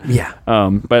he's not. Yeah.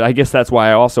 But I guess that's why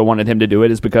I also wanted him to do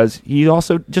it, is because he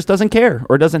also just doesn't care,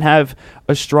 or doesn't have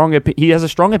a strong he has a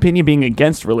strong opinion being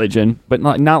against religion, but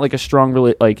not like a strong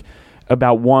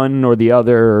about one or the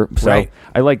other. So Right.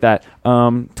 I like that.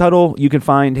 Tuttle, you can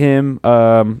find him,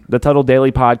 the Tuttle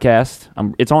Daily Podcast.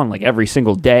 It's on like every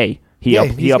single day. He he's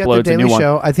got the uploads a Daily new one.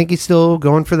 Show. I think he's still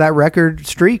going for that record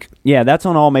streak. Yeah, that's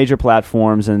on all major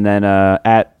platforms, and then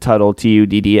at Tuttle,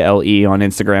 TUDDLE on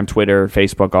Instagram, Twitter,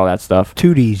 Facebook, all that stuff.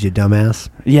 2Ds, you dumbass.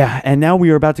 Yeah, and now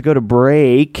we are about to go to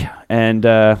break, and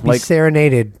Be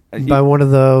serenaded by one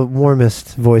of the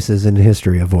warmest voices in the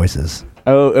history of voices.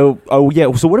 oh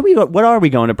yeah. So what are we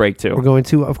going to break to? We're going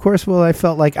to, of course, well, I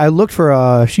felt like I looked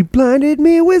for She Blinded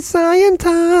Me with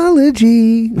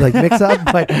Scientology, like mix up,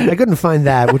 but I couldn't find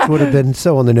that, which would have been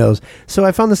so on the nose. So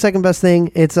I found the second best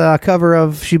thing. It's a cover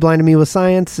of She Blinded Me with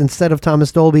Science instead of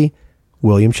Thomas Dolby,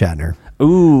 William Shatner.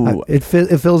 Ooh. It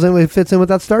fits in with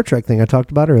that Star Trek thing I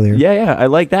talked about earlier. Yeah, I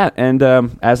like that. And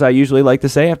as I usually like to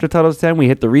say, after Tuttle's 10, we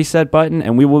hit the reset button,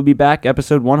 and we will be back,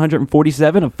 episode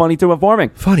 147 of Funny to Informing.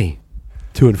 Funny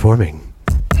to informing.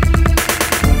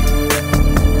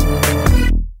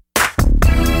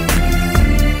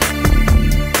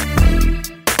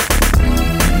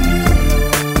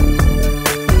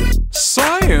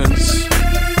 Science.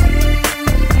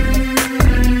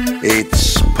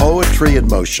 It's poetry in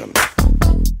motion.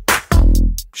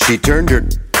 She turned her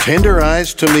tender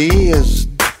eyes to me as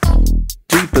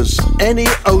deep as any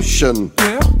ocean,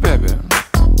 Yeah, baby.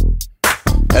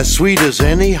 as sweet as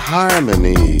any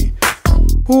harmony.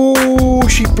 Oh,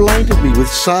 she blinded me with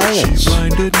science. She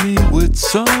blinded me with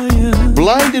science.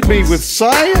 Blinded me with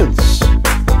science.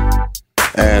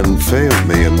 And failed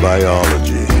me in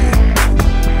biology.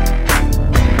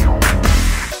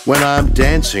 When I'm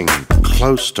dancing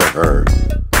close to her,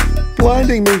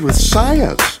 blinding me with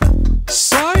science.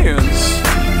 Science.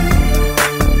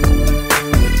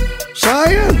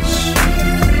 Science!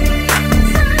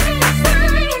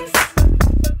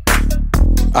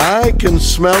 I can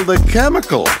smell the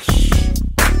chemicals.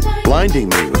 Blinding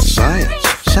me with science.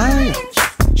 Science.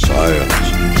 Science.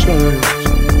 Science.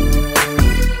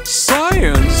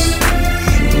 Science. Science.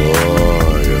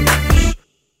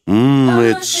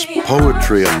 It's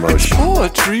poetry in motion.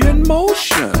 Poetry in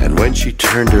motion. And when she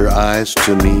turned her eyes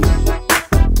to me,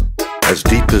 as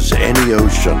deep as any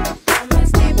ocean,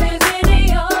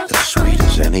 as sweet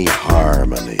as any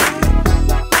harmony.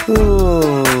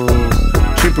 Oh,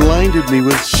 she blinded me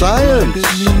with science.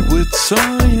 Blinded me with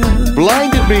science.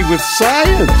 Blinded me with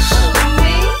science.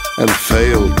 And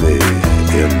failed me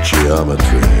in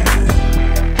geometry.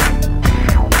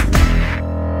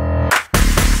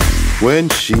 When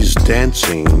she's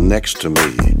dancing next to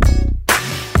me,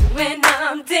 When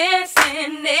I'm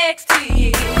dancing next to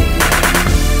you.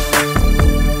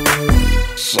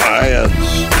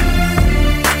 science.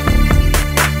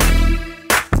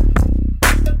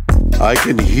 I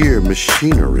can hear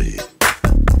machinery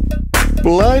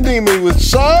blinding me with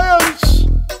science.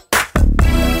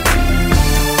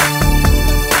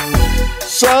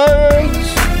 Science.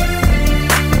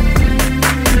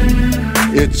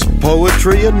 It's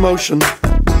poetry in motion.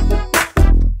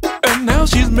 And now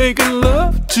she's making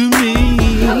love to me.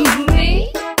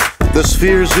 Me? The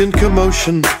spheres in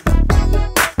commotion.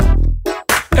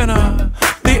 And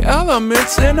the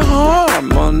elements in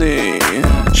harmony.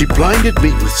 She blinded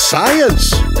me with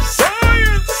science.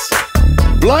 Science.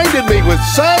 Blinded me with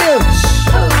science.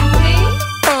 Me?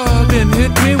 Then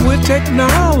hit me with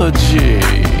technology.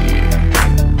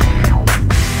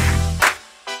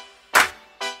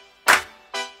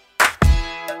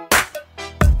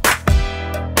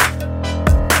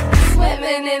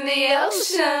 Swimming in the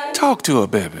ocean. Talk to her,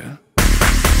 baby.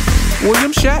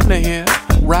 William Shatner here,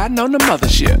 riding on the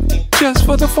mothership. Just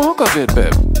for the funk of it,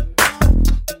 baby.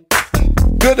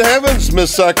 Good heavens,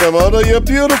 Miss Sakamoto, you're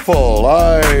beautiful.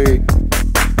 I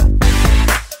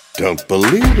don't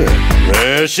believe it.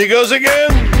 There she goes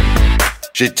again.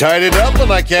 She tied it up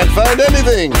and I can't find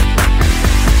anything.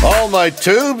 All my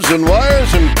tubes and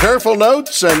wires and careful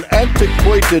notes and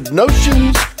antiquated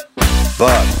notions.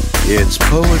 But it's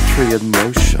poetry in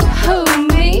motion. Who,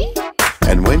 me?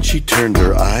 And when she turned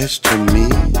her eyes to me,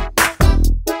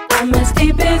 I'm as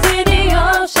deep as any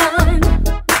ocean.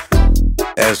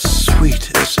 as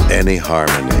sweet as any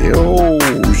harmony. Oh,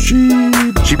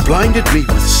 she blinded me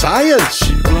with science.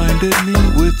 She blinded me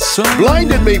with science.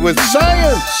 Blinded me with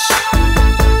science.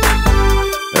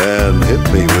 And hit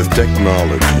me with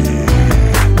technology.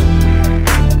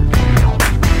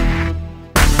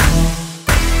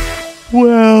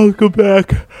 Welcome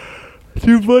back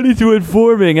Too funny to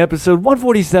informing. Episode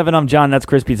 147. I'm John. That's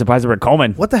Chris Pizza Pies. We're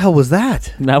Coleman. What the hell was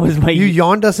that? That was my. You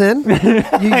yawned us in? You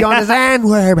yawned us in?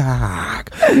 We're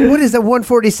back. What is that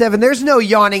 147? There's no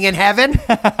yawning in heaven.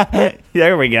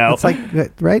 There we go. It's like,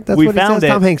 right? That's We what it found says. it.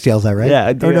 Tom Hanks yells that, right? Yeah, I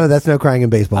Oh, do. no, that's no crying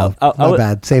in baseball. My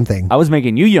bad. Same thing. I was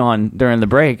making you yawn during the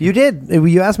break. You did.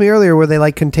 You asked me earlier, were they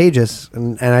like contagious?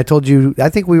 And I told you, I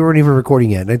think we weren't even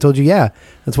recording yet. And I told you, yeah,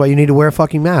 that's why you need to wear a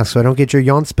fucking mask so I don't get your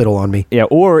yawn spittle on me. Yeah,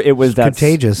 or it was that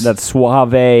contagious. That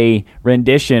suave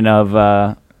rendition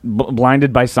of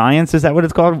Blinded by Science. Is that what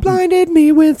it's called? Blinded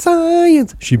me with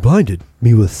science. She blinded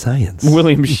me with science.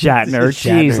 William Shatner.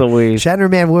 Jeez Louise. Shatner,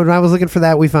 man, when I was looking for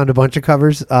that, we found a bunch of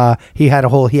covers. He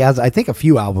has, I think, a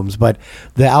few albums, but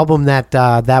the album that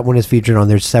that one is featured on,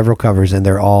 there's several covers, and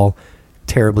they're all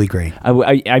terribly great.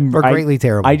 Greatly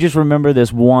terrible. I just remember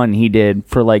this one he did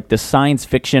for like the Science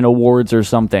Fiction Awards or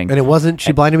something. And it wasn't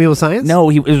She Blinded Me with Science? No,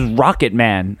 he was Rocket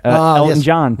Man. Elton yes.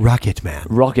 John. Rocket Man.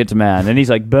 Rocket Man. And he's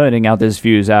like burning out this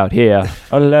fuse out here.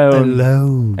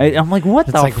 Alone. I'm like, what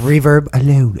It's the like reverb.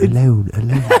 Alone.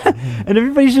 And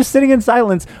everybody's just sitting in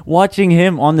silence watching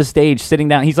him on the stage, sitting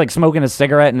down. He's like smoking a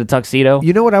cigarette in a tuxedo.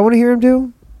 You know what I want to hear him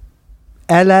do?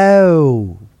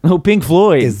 Hello. Oh, Pink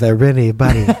Floyd. Is there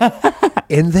anybody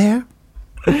in there?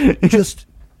 Just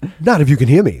not if you can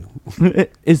hear me.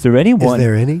 Is there anyone? Is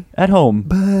there any at home?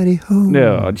 Buddy home.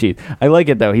 No, geez. I like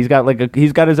it though. He's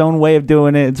got his own way of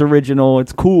doing it. It's original.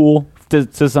 It's cool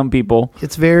to some people.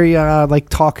 It's very like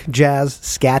talk, jazz,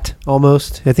 scat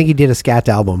almost. I think he did a scat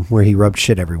album where he rubbed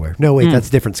shit everywhere. No, wait, that's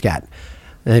different scat.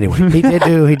 Anyway, he did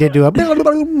do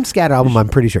a scat album, I'm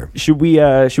pretty sure. Should we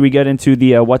get into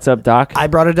the What's Up Doc? I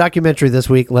brought a documentary this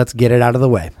week. Let's get it out of the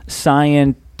way.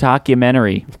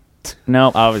 Science-documentary. No,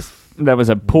 that was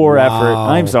a poor effort.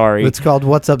 I'm sorry. It's called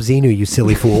What's Up Xenu, you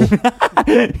silly fool.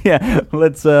 Yeah,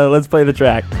 let's play the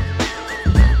track.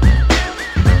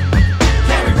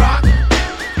 Can we rock?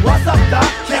 What's up,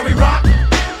 Doc? Can we rock?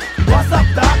 What's up,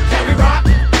 Doc? Can we rock?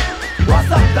 What's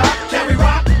up, Doc? Can we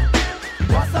rock?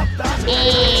 What's up, Doc?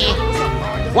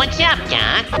 What's up,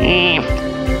 Doc?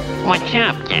 What's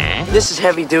up, Doc? This is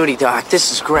heavy duty, Doc.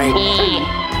 This is great.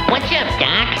 What's up,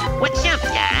 Doc? What's up,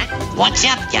 Doc? What's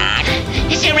up, Doc?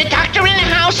 Is there a doctor in the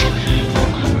house?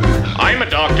 I'm a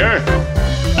doctor.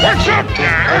 What's up,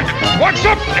 Doc? What's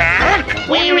up, Doc?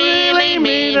 We really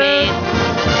mean it.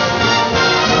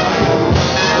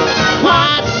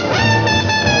 What's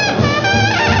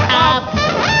up,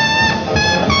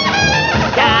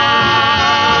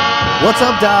 Doc? What's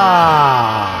up,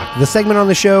 Doc? The segment on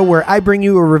the show where I bring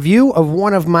you a review of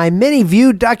one of my many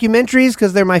viewed documentaries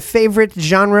because they're my favorite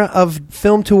genre of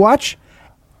film to watch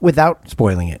without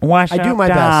spoiling it. What's I do up, my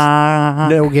Doc?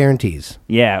 best. No guarantees.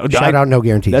 Yeah. Shout out, no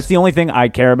guarantees. That's the only thing I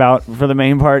care about for the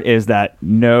main part is that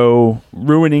no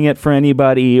ruining it for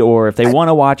anybody, or if they want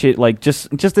to watch it, like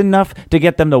just enough to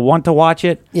get them to want to watch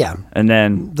it. Yeah. And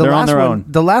then they're on their own.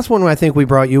 The last one I think we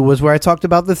brought you was where I talked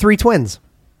about the three twins.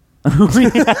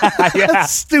 Yeah.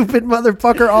 Stupid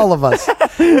motherfucker, all of us.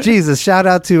 Jesus, shout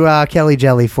out to Kelly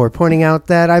Jelly for pointing out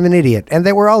that I'm an idiot. And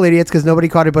they were all idiots because nobody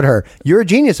caught it but her. You're a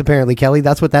genius, apparently, Kelly.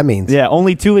 That's what that means. Yeah,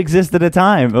 only two exist at a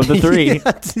time of the three.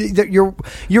 Yeah,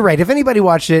 you're right. If anybody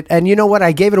watched it, and you know what?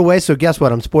 I gave it away, so guess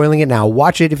what? I'm spoiling it now.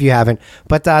 Watch it if you haven't.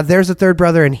 But there's a third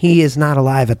brother, and he is not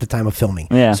alive at the time of filming.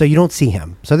 Yeah. So you don't see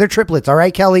him. So they're triplets, all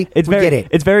right, Kelly? It's We very, get it.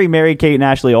 It's very Mary Kate and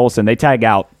Ashley Olsen. They tag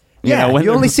out. Yeah, when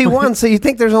you only see one, so you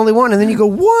think there's only one, and then you go,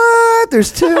 what?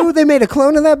 There's two? They made a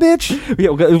clone of that bitch?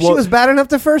 Yeah, She was bad enough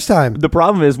the first time. The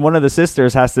problem is one of the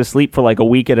sisters has to sleep for like a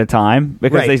week at a time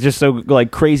because Right. they're just so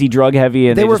like crazy drug heavy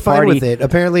and They were just fine party. with it.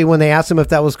 Apparently, when they asked him if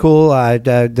that was cool,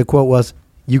 the quote was,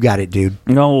 "You got it, dude."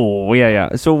 No,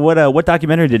 yeah. So what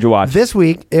documentary did you watch? This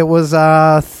week, it was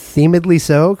themedly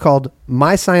so called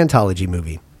My Scientology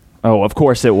Movie. Oh, of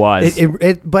course it was.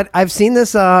 But I've seen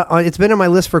this. It's been on my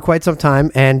list for quite some time.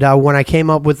 And when I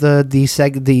came up with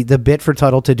the bit for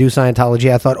Tuttle to do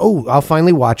Scientology, I thought, oh, I'll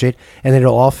finally watch it, and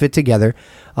it'll all fit together.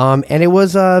 And it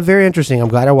was very interesting. I'm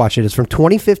glad I watched it. It's from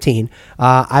 2015.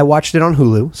 I watched it on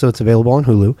Hulu, so it's available on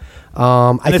Hulu.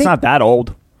 And it's not that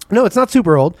old. No, it's not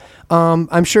super old.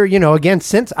 I'm sure, again,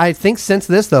 since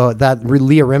this, though, that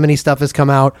Leah Remini stuff has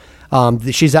come out,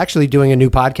 she's actually doing a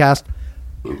new podcast.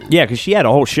 Yeah, because she had a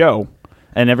whole show.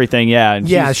 and everything. Yeah, and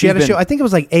Yeah, she had a show. I think it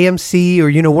was like AMC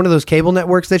or one of those cable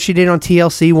networks that she did on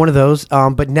TLC, one of those.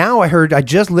 But now I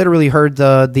just literally heard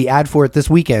the ad for it this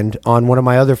weekend on one of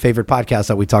my other favorite podcasts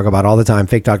that we talk about all the time,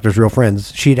 Fake Doctors, Real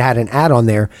Friends. She'd had an ad on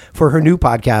there for her new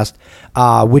podcast,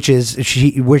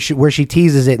 where she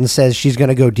teases it and says she's going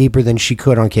to go deeper than she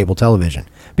could on cable television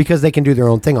because they can do their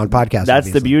own thing on podcasts.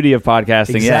 That's the beauty of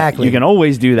podcasting. Exactly. Yeah, you can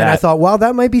always do that. And I thought, well,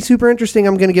 that might be super interesting.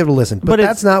 I'm going to give it a listen. But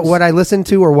that's not what I listened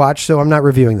to or watched, so I'm not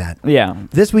reviewing that. Yeah.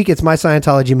 This week, it's my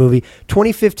Scientology movie,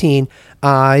 2015.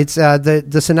 It's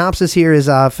the synopsis here is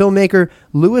filmmaker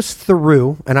Louis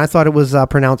Theroux, and I thought it was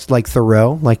pronounced like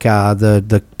Thoreau, like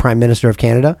the Prime Minister of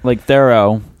Canada. Like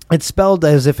Thoreau. It's spelled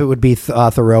as if it would be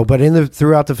Thoreau, but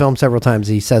throughout the film several times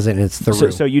he says it and it's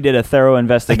Theroux. So you did a thorough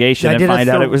investigation and find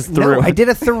out it was Theroux. No, I did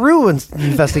a Theroux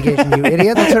investigation, you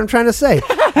idiot. That's what I'm trying to say.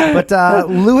 But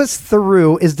Louis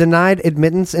Theroux is denied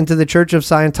admittance into the Church of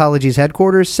Scientology's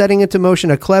headquarters, setting into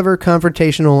motion a clever,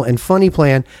 confrontational, and funny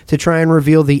plan to try and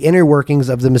reveal the inner workings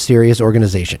of the mysterious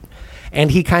organization.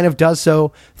 And he kind of does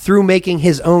so through making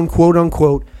his own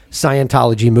quote-unquote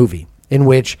Scientology movie, in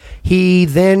which he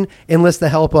then enlists the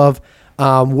help of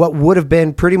what would have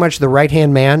been pretty much the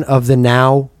right-hand man of the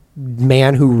now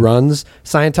man who runs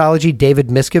Scientology, David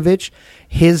Miscavige.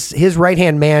 His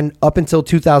right-hand man up until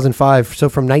 2005, so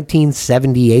from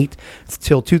 1978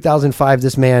 till 2005,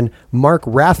 this man, Mark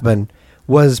Rathbun,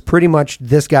 was pretty much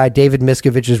this guy, David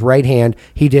Miscavige's right hand.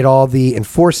 He did all the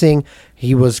enforcing.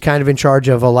 He was kind of in charge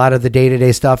of a lot of the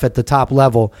day-to-day stuff at the top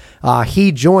level.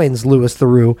 He joins Louis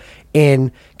Theroux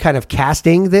in kind of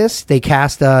casting this. They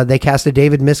cast a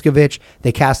David Miscavige.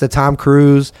 They cast a Tom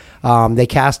Cruise. They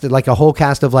casted like a whole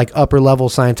cast of like upper-level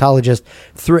Scientologists.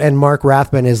 And Mark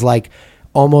Rathbun is like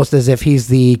almost as if he's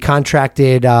the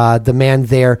contracted, the man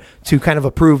there to kind of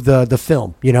approve the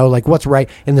film, like what's right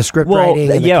in the script writing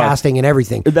and the casting and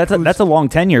everything. That's a long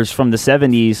tenures from the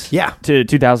 70s to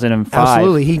 2005.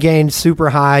 Absolutely. He gained super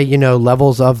high,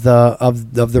 levels of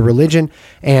the religion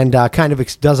and kind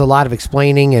of does a lot of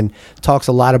explaining and talks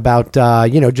a lot about,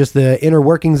 just the inner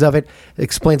workings of it.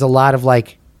 Explains a lot of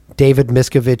like David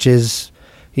Miscavige's,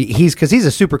 because he's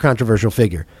a super controversial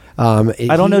figure.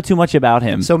 I don't know too much about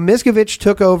him. So Miscavige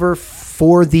took over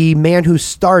for the man who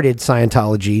started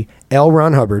Scientology, L.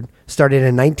 Ron Hubbard, started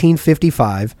in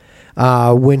 1955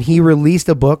 when he released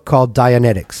a book called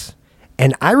Dianetics.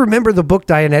 And I remember the book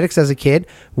Dianetics as a kid.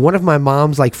 One of my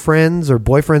mom's like friends or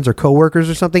boyfriends or coworkers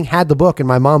or something had the book and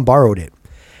my mom borrowed it.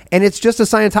 And it's just a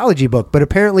Scientology book. But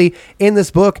apparently in this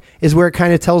book is where it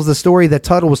kind of tells the story that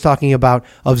Tuttle was talking about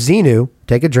of Xenu.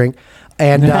 Take a drink.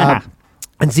 And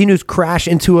Xenu's crash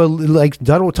into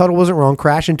Tuttle wasn't wrong,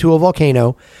 crash into a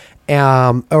volcano.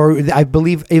 Or I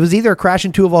believe it was either a crash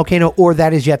into a volcano or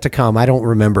that is yet to come. I don't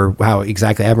remember how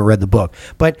exactly. I haven't read the book.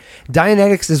 But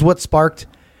Dianetics is what sparked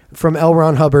from L.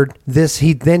 Ron Hubbard.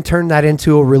 He then turned that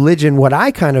into a religion, what I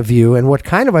kind of view and what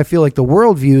kind of I feel like the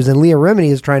world views and Leah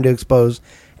Remini is trying to expose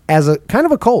as a kind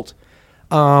of a cult.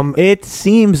 It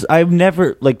seems I've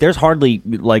never there's hardly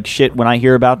shit when I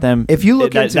hear about them. If you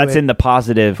look into that's it, in the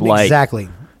positive, exactly.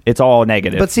 It's all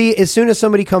negative. But see, as soon as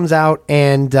somebody comes out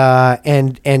and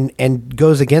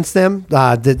goes against them,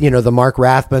 the Mark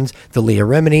Rathbuns, the Leah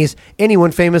Reminis,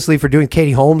 anyone famously for doing,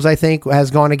 Katie Holmes, I think,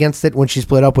 has gone against it when she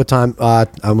split up with Tom. I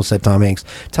almost said Tom Hanks,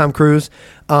 Tom Cruise.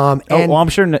 I'm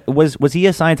sure was he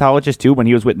a Scientologist too when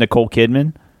he was with Nicole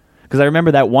Kidman? Because I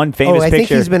remember that one famous picture. I think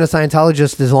he's been a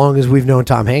Scientologist as long as we've known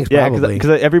Tom Hanks, probably.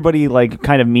 Because everybody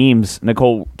kind of memes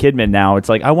Nicole Kidman now. It's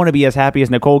like, I want to be as happy as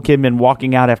Nicole Kidman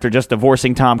walking out after just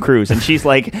divorcing Tom Cruise. And she's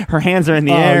like, her hands are in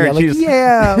the air. Yeah, and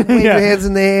she's wave your hands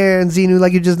in the air and Xenu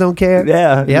like you just don't care.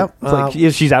 Yeah. Yep. It's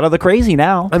like she's out of the crazy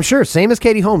now. I'm sure. Same as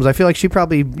Katie Holmes. I feel like she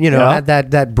probably, had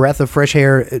that breath of fresh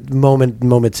air moment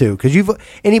too. Because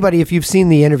if you've seen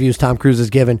the interviews Tom Cruise has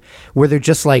given, where they're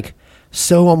just like,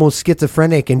 so almost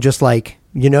schizophrenic and just like,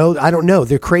 I don't know.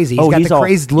 They're crazy. He's got the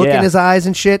crazed look in his eyes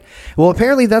and shit. Well,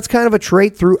 apparently that's kind of a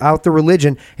trait throughout the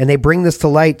religion, and they bring this to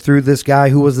light through this guy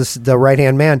who was the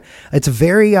right-hand man. It's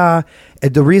very, the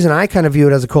reason I kind of view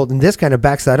it as a cult, and this kind of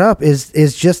backs that up, is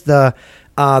just the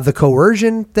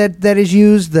coercion that is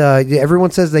used.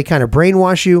 Everyone says they kind of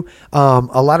brainwash you.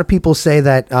 A lot of people say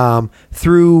that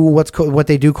through what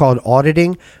they do called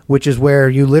auditing, which is where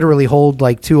you literally hold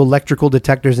like two electrical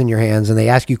detectors in your hands and they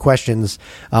ask you questions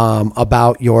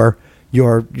about your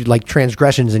like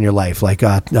transgressions in your life, like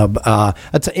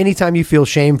anytime you feel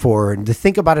shame for, and to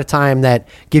think about a time that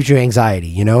gives you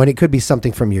anxiety, and it could be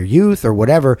something from your youth or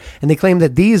whatever. And they claim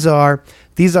that these are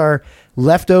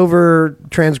leftover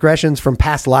transgressions from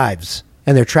past lives,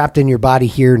 and they're trapped in your body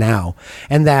here now,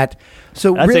 and that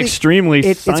So That's really,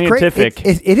 extremely scientific.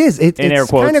 It is. in air It's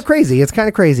quotes. kind of crazy. It's kind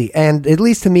of crazy, and at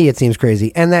least to me, it seems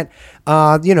crazy. And that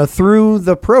through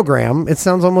the program, it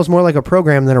sounds almost more like a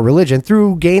program than a religion.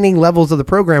 Through gaining levels of the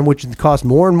program, which cost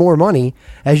more and more money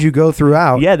as you go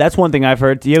throughout. Yeah, that's one thing I've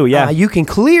heard too. Yeah, You can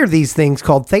clear these things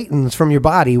called thetans from your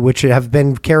body, which have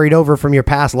been carried over from your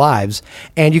past lives,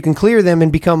 and you can clear them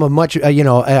and become a much,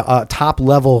 a top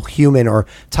level human or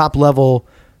top level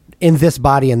in this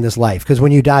body in this life. Because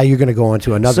when you die, you're going to go on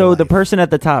to another. So life. the person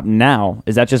at the top now,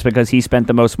 is that just because he spent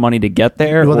the most money to get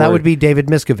there? Well, that or- would be David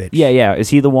Miscavige. Yeah. Is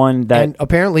he the one that? And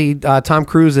apparently, Tom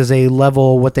Cruise is a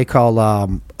level, what they call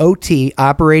OT,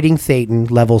 operating thetan,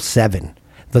 level 7.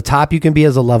 The top you can be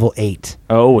is a level 8.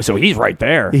 Oh, so he's right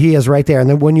there. He is right there. And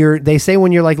then when you're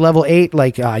like level 8,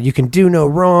 like you can do no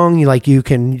wrong. You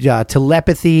can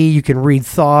telepathy. You can read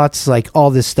thoughts. Like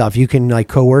all this stuff. You can like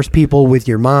coerce people with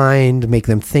your mind, make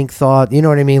them think thought. You know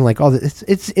what I mean? Like all this.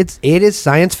 It is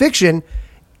science fiction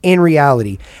in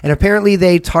reality. And apparently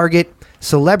they target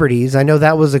celebrities. I know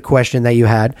that was a question that you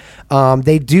had.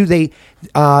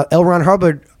 L. Ron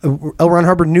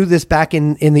Hubbard knew this back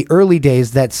in the early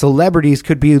days that celebrities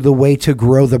could be the way to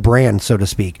grow the brand, so to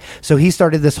speak. So he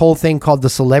started this whole thing called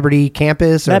the Celebrity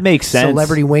Campus. Or That makes sense.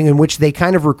 Celebrity Wing, in which they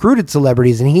kind of recruited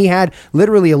celebrities. And he had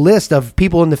literally a list of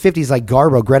people in the 50s like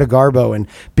Greta Garbo, and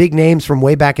big names from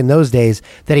way back in those days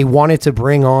that he wanted to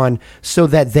bring on so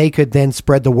that they could then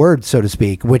spread the word, so to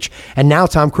speak. And now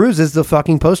Tom Cruise is the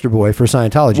fucking poster boy for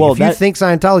Scientology. Well, if you think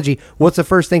Scientology, what's the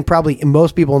first thing probably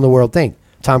most people in the world think?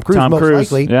 Tom Cruise,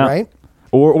 most likely, yeah. right?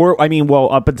 Or I mean,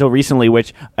 well, up until recently,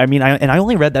 which I mean, I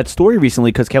only read that story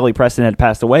recently because Kelly Preston had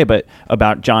passed away, but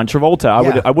about John Travolta,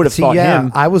 I would have thought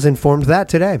him. I was informed that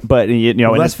today. But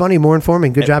less funny, more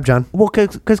informing. Good job, John. Well,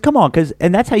 because come on,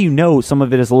 and that's how you know some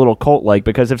of it is a little cult-like.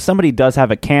 Because if somebody does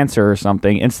have a cancer or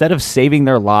something, instead of saving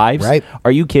their lives, right?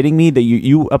 Are you kidding me that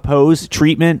you oppose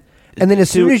treatment? And then as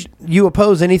soon as you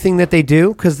oppose anything that they do,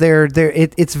 because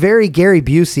it's very Gary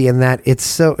Busey in that it's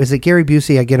so. Is it Gary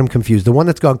Busey? I get him confused. The one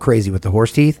that's gone crazy with the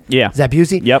horse teeth. Yeah, is that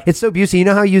Busey? Yep. It's so Busey. You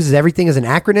know how he uses everything as an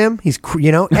acronym? He's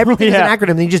everything is an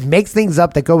acronym. And he just makes things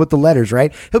up that go with the letters.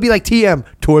 Right? He'll be like TM,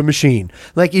 toy machine.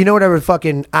 Like whatever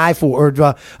fucking I4 or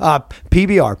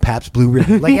PBR, Pabst Blue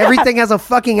Ribbon. Like everything has a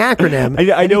fucking acronym.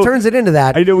 I know. He turns it into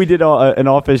that. I know we did an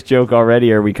office joke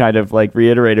already, or we kind of like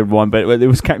reiterated one, but it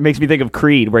was makes me think of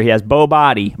Creed, where he has Bo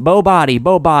Body. What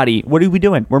are we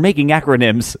doing? We're making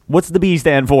acronyms. What's the B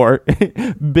stand for?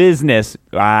 Business.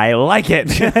 I like it.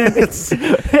 it's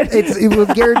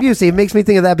with Gary Busey. It makes me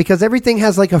think of that because everything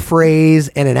has like a phrase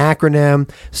and an acronym.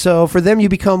 So for them, you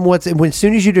become as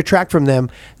soon as you detract from them,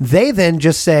 they then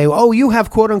just say, "Oh, you have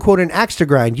quote unquote an axe to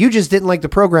grind. You just didn't like the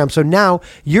program, so now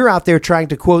you're out there trying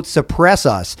to quote suppress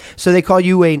us." So they call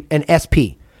you an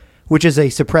SP. Which is a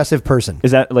suppressive person.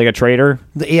 Is that like a traitor?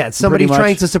 Yeah, it's somebody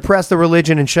trying to suppress the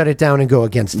religion and shut it down and go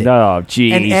against it. Oh,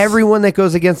 geez. And everyone that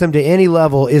goes against them to any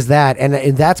level is that.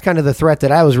 And that's kind of the threat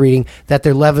that I was reading, that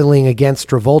they're leveling against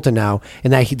Travolta now.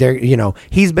 And that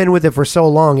he's been with it for so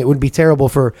long, it would be terrible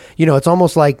for, it's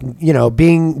almost like,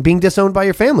 being disowned by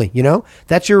your family,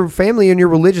 That's your family and your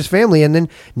religious family. And then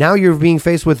now you're being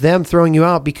faced with them throwing you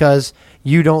out because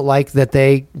you don't like that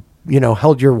they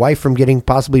held your wife from getting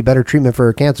possibly better treatment for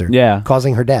her cancer. Yeah.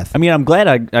 Causing her death. I mean, I'm glad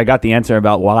I got the answer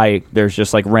about why there's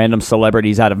just like random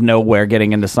celebrities out of nowhere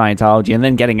getting into Scientology and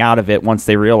then getting out of it once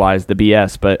they realize the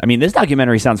BS. But I mean, this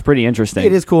documentary sounds pretty interesting.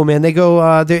 It is cool, man. They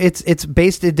go, it's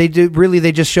based, they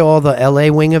just show all the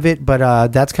LA wing of it, but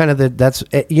that's kind of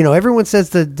everyone says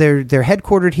that they're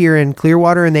headquartered here in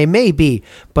Clearwater, and they may be,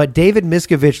 but David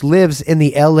Miscavige lives in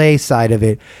the LA side of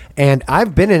it. And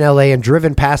I've been in LA and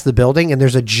driven past the building, and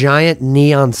there's a giant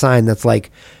neon sign that's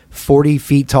like 40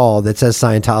 feet tall that says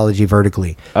Scientology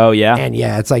vertically. Oh, yeah? And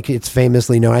yeah, it's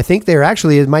famously known. I think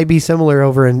it might be similar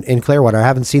over in Clearwater. I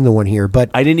haven't seen the one here, but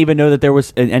I didn't even know that there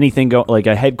was anything like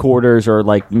a headquarters or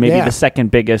like maybe the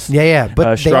second biggest. Yeah.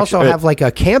 But they also have like a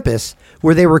campus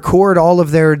where they record all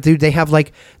of their, they have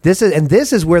like, this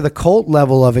is where the cult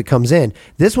level of it comes in.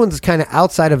 This one's kind of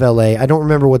outside of LA. I don't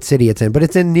remember what city it's in, but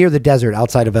it's in near the desert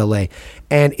outside of LA.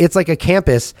 And it's like a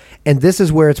campus. And this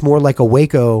is where it's more like a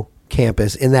Waco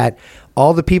campus, in that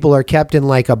all the people are kept in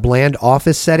like a bland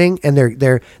office setting, and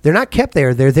they're not kept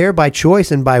there. They're there by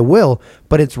choice and by will,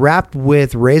 but it's wrapped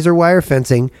with razor wire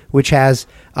fencing, which has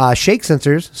shake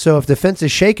sensors. So if the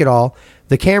fences shake at all,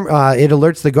 the camera it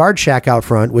alerts the guard shack out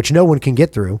front, which no one can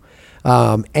get through.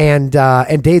 And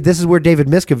Dave, this is where David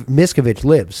Miscavige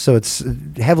lives, so it's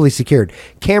heavily secured.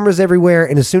 Cameras everywhere,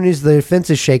 and as soon as the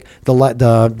fences shake,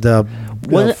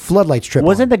 the floodlights trip.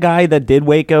 Wasn't the guy that did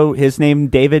Waco his name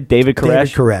David Koresh? David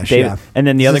Koresh, yeah. And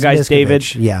then the other guy's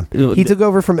David. Yeah, he took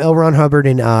over from L. Ron Hubbard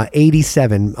in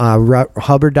 87.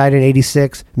 Hubbard died in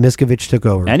 86. Miscavige took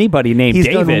over. Anybody named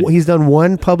David? He's done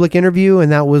one public interview,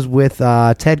 and that was with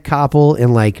Ted Koppel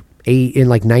in like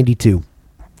 92.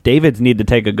 Davids need to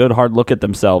take a good hard look at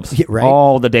themselves. Yeah, right.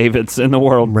 All the Davids in the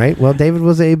world. Right. Well, David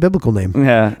was a biblical name.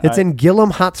 Yeah. It's in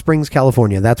Gillum Hot Springs,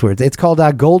 California. That's where it's called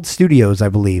Gold Studios, I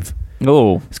believe.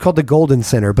 Oh. It's called the Golden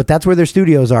Center, but that's where their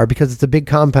studios are because it's a big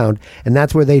compound, and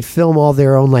that's where they film all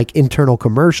their own like internal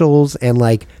commercials and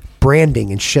like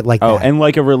branding and shit like that. Oh, and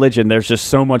like a religion, there's just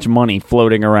so much money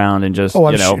floating around and just,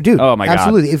 I'm sure, dude. Oh my God.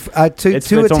 Absolutely.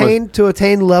 If to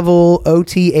attain level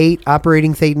OT8,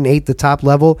 operating Thetan 8, the top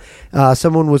level,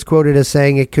 someone was quoted as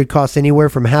saying it could cost anywhere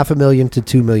from $500,000 to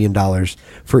 $2 million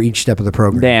for each step of the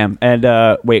program. Damn.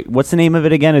 And wait, what's the name of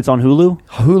it again? It's on Hulu?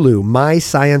 Hulu, My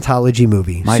Scientology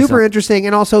Movie. Super interesting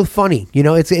and also funny. You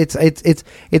know, it's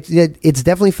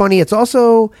definitely funny. It's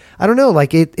also, I don't know,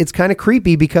 like it's kind of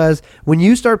creepy because when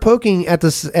you start poking at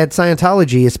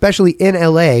Scientology, especially in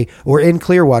LA or in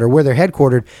Clearwater where they're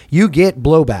headquartered, you get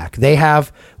blowback. They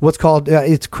have what's called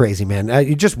it's crazy, man.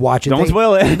 You just watch it. Don't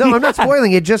spoil it. No, I'm not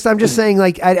spoiling it. I'm just saying,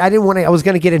 like, I didn't want to. I was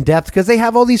going to get in depth because they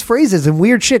have all these phrases and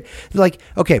weird shit. Like,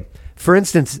 okay, for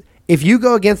instance, if you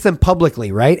go against them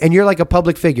publicly, right, and you're like a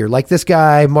public figure, like this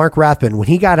guy, Mark Rathbun, when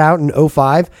he got out in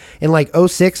 05, in like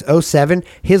 06, 07,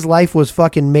 his life was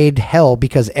fucking made hell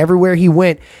because everywhere he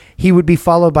went, he would be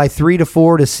followed by 3 to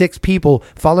 4 to 6 people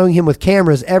following him with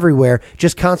cameras everywhere,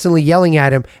 just constantly yelling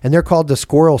at him, and they're called the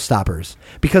squirrel stoppers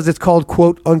because it's called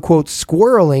quote unquote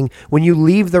squirreling when you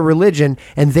leave the religion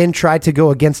and then try to go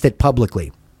against it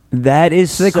publicly. That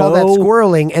is so they call that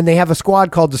squirreling, and they have a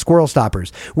squad called the Squirrel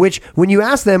Stoppers, which when you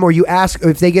ask them or you ask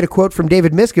if they get a quote from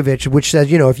David Miscavige, which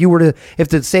says, you know, if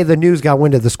to say the news got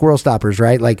wind of the Squirrel Stoppers,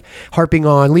 right, like harping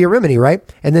on Leah Remini, right,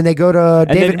 and then they go to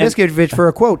David Miscavige for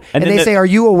a quote, and they say, are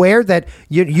you aware that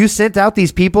you sent out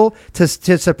these people to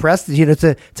suppress, you know,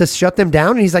 to shut them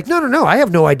down? And he's like, no, I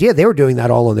have no idea. They were doing that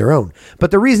all on their own.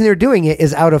 But the reason they're doing it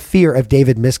is out of fear of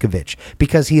David Miscavige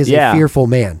because he is a fearful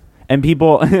man. And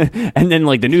people, and then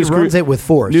like the news crew runs it with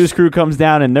force. News crew comes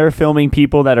down and they're filming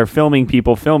people that are filming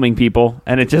people,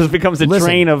 and it just becomes a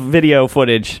train of video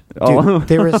footage. Dude,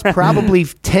 there is probably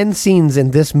 10 scenes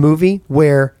in this movie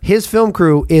where his film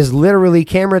crew is literally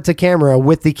camera to camera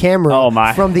with the camera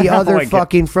from the other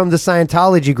from the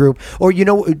Scientology group. Or, you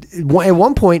know, at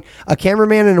one point, a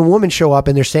cameraman and a woman show up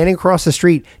and they're standing across the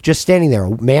street, just standing there.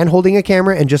 A man holding a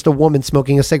camera and just a woman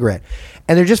smoking a cigarette.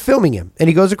 And they're just filming him. And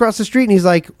he goes across the street and he's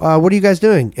like, what are you guys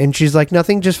doing? And she's like,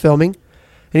 nothing, just filming.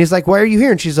 And he's like, why are you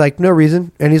here? And she's like, no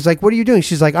reason. And he's like, what are you doing?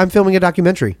 She's like, I'm filming a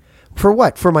documentary. For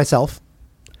what? For myself.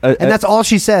 And that's all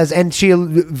she says. And she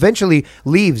eventually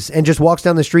leaves and just walks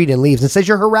down the street and leaves and says,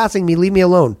 you're harassing me. Leave me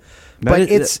alone. But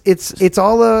it's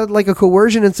all like a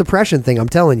coercion and suppression thing. I'm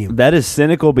telling you. That is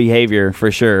cynical behavior for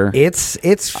sure. It's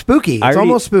spooky. It's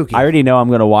almost spooky. I already know I'm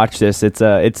going to watch this.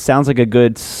 It sounds like a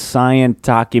good science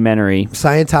documentary.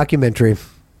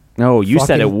 No, you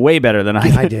said it way better than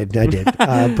I did. I did.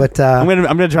 But I'm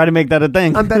gonna try to make that a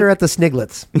thing. I'm better at the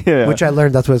sniglets, which I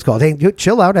learned that's what it's called. Hey,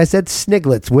 chill out. I said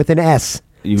sniglets with an S.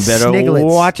 You better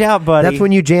watch out, buddy. That's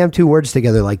when you jam 2 words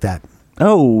together like that.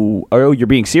 Oh, you're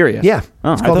being serious? Yeah.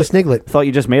 It's called a sniglet. Thought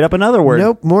you just made up another word.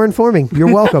 Nope, more informing.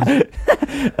 You're welcome.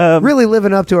 Really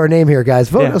living up to our name here, guys.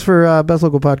 Vote us for Best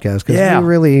Local Podcast because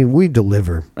we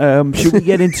deliver. Should we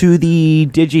get into the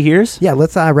Digi Hears? Yeah,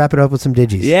 let's wrap it up with some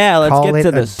Digis. Yeah, let's get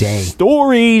to the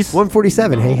stories.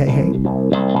 147. Hey.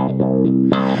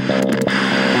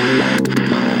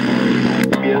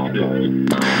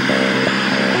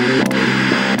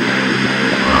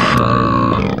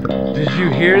 Did you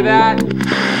hear that? Did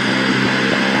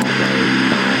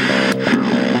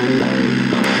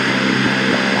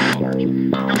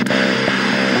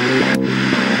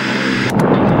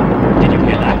you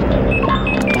hear that?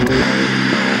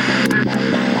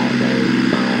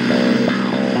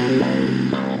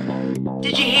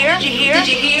 Did you hear? Did you hear? Did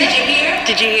you hear? Did you hear?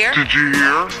 Did you hear? Did you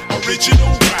hear? Original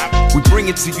rap. We bring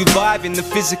it to you live in the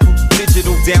physical,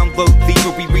 digital download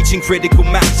leader. We reaching critical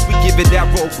mass. We give it that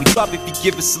roll. We love if you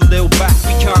give us a little back.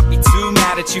 We can't be too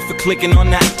mad at you for clicking on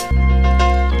that.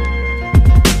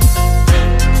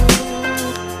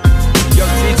 Yo,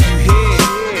 did you hear?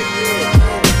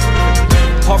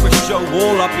 Horror show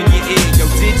all up in your ear. Yo,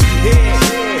 did you hear?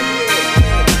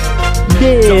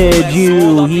 Did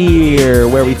you hear?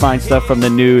 Where we find stuff from the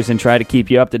news and try to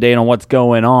keep you up to date on what's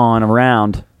going on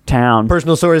around town.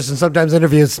 Personal stories and sometimes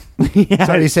interviews.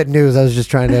 Sorry, you said news. I was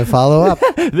just trying to follow up.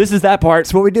 This is that part.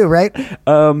 That's what we do, right?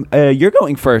 You're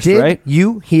going first, Did right?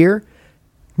 you hear?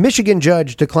 Michigan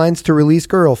judge declines to release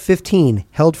girl 15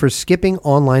 held for skipping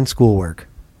online schoolwork.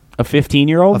 A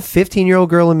 15-year-old? A 15-year-old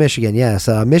girl in Michigan, yes.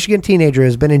 A Michigan teenager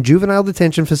has been in juvenile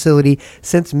detention facility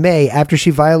since May after she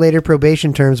violated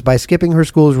probation terms by skipping her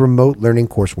school's remote learning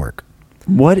coursework.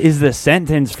 What is the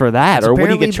sentence for that? Or what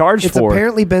do you get charged for? It's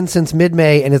apparently been since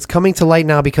mid-May, and it's coming to light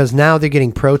now because now they're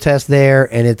getting protests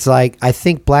there, and it's like, I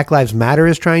think Black Lives Matter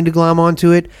is trying to glom onto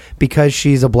it because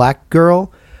she's a black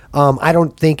girl. I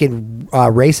don't think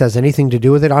race has anything to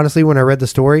do with it, honestly, when I read the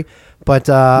story. But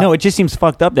no, it just seems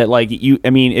fucked up that, like,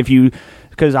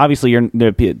 because obviously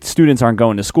the students aren't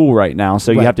going to school right now,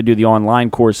 so you have to do the online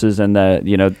courses and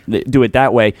do it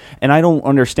that way. And I don't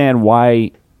understand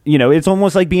why. It's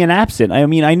almost like being absent. I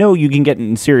mean, I know you can get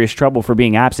in serious trouble for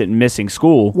being absent and missing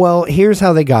school. Well, here's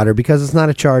how they got her, because it's not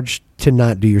a charge to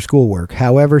not do your schoolwork.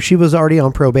 However, she was already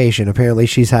on probation. Apparently,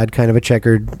 she's had kind of a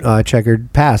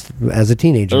checkered past as a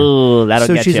teenager. Ooh, that'll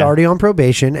so get she's ya. already on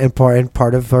probation, and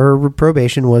part of her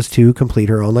probation was to complete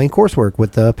her online coursework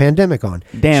with the pandemic on.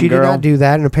 Damn, she girl. did not do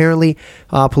that, and apparently,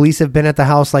 police have been at the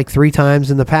house like 3 times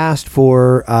in the past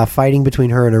for fighting between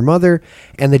her and her mother.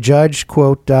 And the judge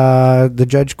quoted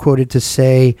to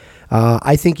say,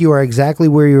 "I think you are exactly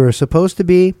where you are supposed to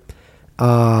be.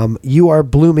 You are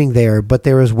blooming there, but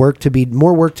there is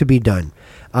more work to be done."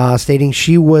 Stating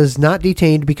she was not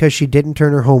detained because she didn't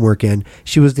turn her homework in.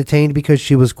 She was detained because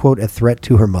she was, quote, a threat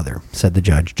to her mother, said the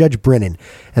judge. Judge Brennan.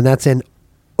 And that's in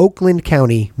Oakland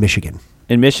County, Michigan.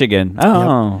 In Michigan.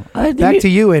 Oh. Yep. Back to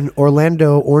you in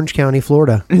Orlando, Orange County,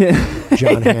 Florida.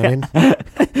 John Hannon.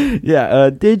 Yeah.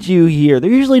 Did you hear? They're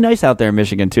usually nice out there in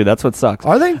Michigan, too. That's what sucks.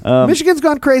 Are they? Michigan's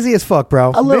gone crazy as fuck,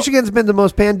 bro. Michigan's been the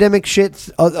most pandemic shit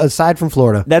aside from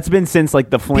Florida. That's been since, like,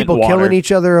 the Flint people water. Killing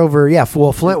each other over,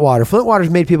 Flint water. Flint water's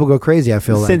made people go crazy, I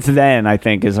feel like. Since then, I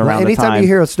think, is around the time. Anytime you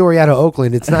hear a story out of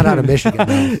Oakland, it's not out of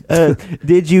Michigan.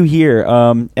 Did you hear?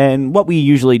 And what we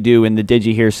usually do in the Did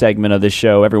You Hear segment of the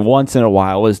show every once in a while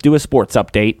is do a sports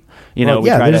update.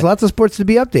 There's lots of sports to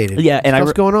be updated. Yeah, and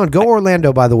what's going on? Go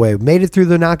Orlando, by the way. Made it through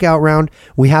the knockout round.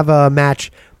 We have a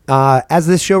match as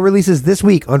this show releases this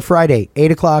week on Friday,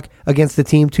 8 o'clock, against the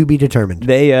team to be determined.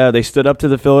 They stood up to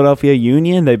the Philadelphia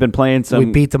Union. They've been playing some. We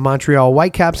beat the Montreal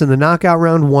Whitecaps in the knockout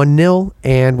round 1-0,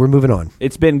 and we're moving on.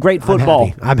 It's been great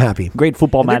football. I'm happy. Great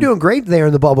football, man. They're doing great there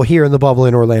in the bubble, here in the bubble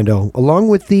in Orlando, along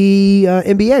with the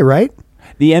NBA, right?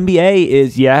 The NBA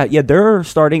is, they're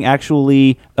starting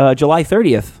actually July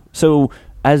 30th. So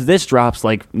as this drops,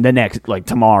 like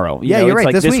tomorrow. You're right.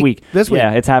 Like this week.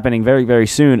 Yeah, it's happening very, very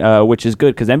soon, which is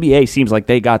good because NBA seems like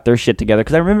they got their shit together.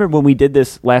 Because I remember when we did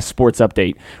this last sports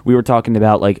update, we were talking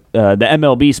about the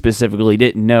MLB specifically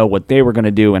didn't know what they were going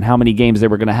to do and how many games they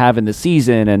were going to have in the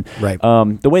season. And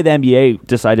the way the NBA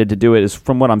decided to do it is,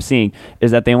 from what I'm seeing, is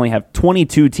that they only have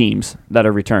 22 teams that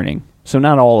are returning. So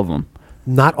not all of them.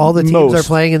 Not all the teams are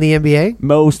playing in the NBA?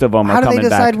 Most of them are coming back. How do they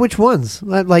decide which ones?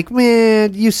 Like,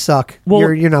 man, you suck.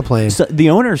 Well, you're not playing. So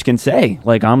the owners can say,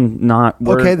 like, I'm not.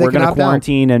 We're going to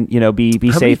quarantine and be How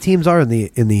safe. How many teams are in the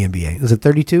NBA? Is it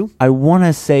 32? I want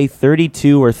to say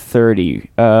 32 or 30.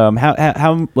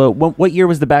 What year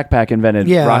was the backpack invented?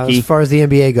 Yeah, Rocky? As far as the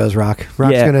NBA goes, Rock's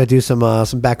going to do some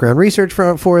background research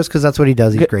for us because that's what he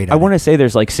does. He's great at it. I want to say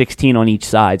there's like 16 on each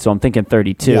side, so I'm thinking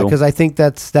 32. Yeah, because I think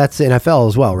that's NFL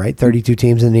as well, right? 32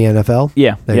 teams in the NFL.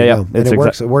 Yeah, there you go. And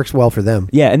it works well for them.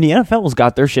 Yeah, and the NFL's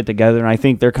got their shit together, and I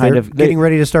think they're getting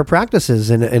ready to start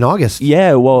practices in August.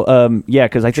 Yeah, well,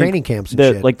 because I think training camps and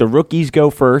shit. Like the rookies go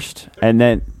first, and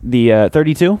then the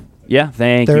 32. Yeah,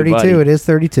 thank 32, you, 32. It is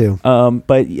 32.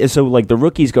 But so like the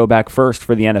rookies go back first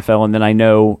for the NFL, and then I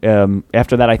know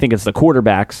after that I think it's the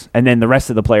quarterbacks, and then the rest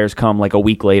of the players come like a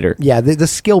week later. Yeah, the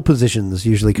skill positions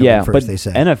usually come in first. But they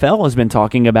say NFL has been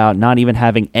talking about not even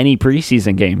having any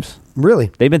preseason games.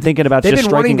 Really? They've been thinking about just striking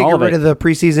all of it. They've been wanting to get rid of the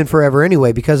preseason forever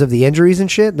anyway because of the injuries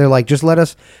and shit. They're like, just let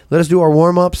us do our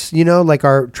warm-ups, like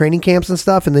our training camps and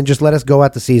stuff, and then just let us go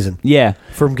out the season. Yeah.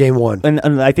 From game one.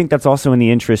 And I think that's also in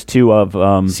the interest, too, of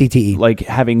CTE. Like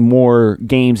having more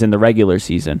games in the regular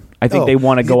season. I think they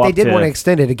want to go up to... They did want to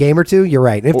extend it a game or two. You're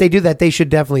right. And if they do that, they should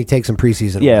definitely take some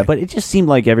preseason away. But it just seemed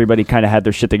like everybody kind of had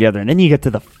their shit together. And then you get to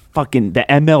the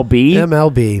MLB.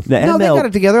 No, they got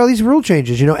it together. All these rule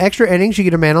changes. Extra innings, you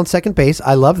get a man on second base.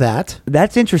 I love that.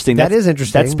 That's interesting. That is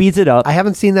interesting. That speeds it up. I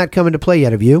haven't seen that come into play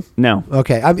yet. Have you? No.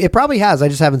 Okay. It probably has. I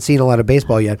just haven't seen a lot of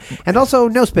baseball yet. And also,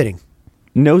 no spitting.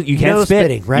 No, you can't No spit.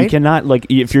 spitting, right? You cannot, like,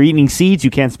 if you're eating seeds, you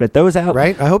can't spit those out.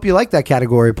 Right? I hope you like that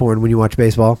category of porn when you watch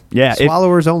baseball. Yeah,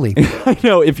 Swallowers only. I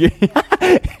know. If you're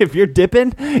if you're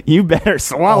dipping, you better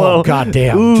swallow. Oh,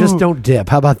 goddamn. Ooh. Just don't dip.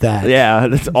 How about that? Yeah,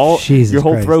 that's all. Jesus your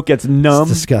whole Christ. throat gets numb.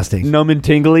 It's disgusting. Numb and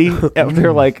tingly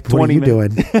after like 20 What are you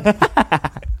minutes. doing?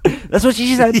 That's what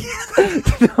she said.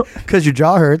 Because your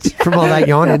jaw hurts from all that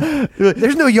yawning.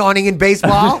 There's no yawning in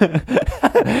baseball.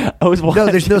 I was watching.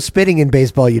 No, there's no spitting in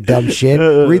baseball, you dumb shit.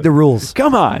 Read the rules.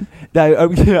 Come on.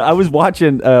 I was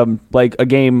watching like a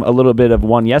game, a little bit of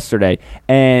one yesterday,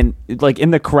 and like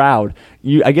in the crowd,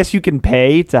 I guess you can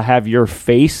pay to have your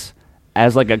face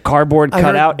as like a cardboard I heard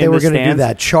cutout they in were the going to do stands.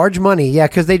 that. Charge money, yeah,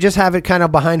 because they just have it kind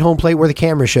of behind home plate where the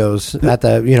camera shows at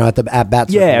the at bat.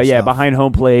 Yeah, behind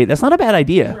home plate. That's not a bad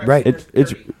idea. Right.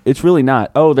 It's really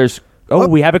not.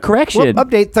 We have a correction.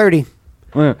 Update 30.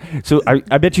 So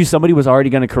I bet you somebody was already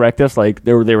going to correct us. Like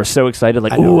they were so excited.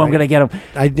 Like, know, ooh, right? I'm going to get them.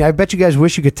 I bet you guys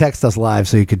wish you could text us live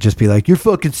so you could just be like, "You're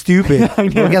fucking stupid." I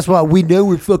know. Well, guess what? We know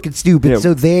we're fucking stupid. Yeah.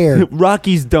 So there,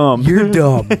 Rocky's dumb. you're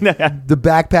dumb. The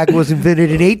backpack was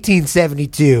invented in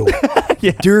 1872.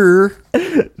 Yeah. Durr.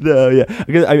 No, yeah.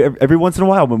 Because every once in a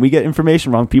while, when we get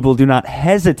information wrong, people do not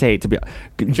hesitate to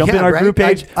jump in our right? group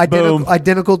page. Boom.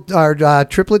 Identical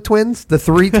triplet twins, the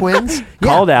three twins.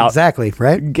 Called out. Exactly,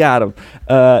 right? Got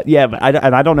them. Yeah, but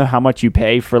I don't know how much you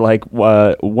pay for like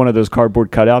one of those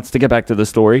cardboard cutouts to get back to the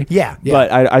story. Yeah.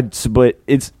 But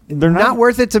they're Not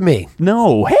worth it to me.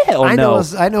 No, hell I no.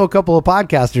 I know a couple of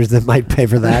podcasters that might pay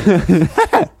for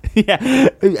that. Yeah.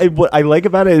 What I like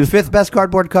about it is Fifth best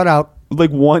cardboard cutout. like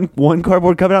one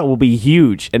cardboard cutout will be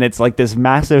huge, and it's like this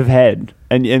massive head,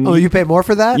 and you pay more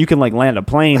for that? You can like land a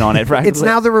plane on it, right? It's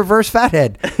now the reverse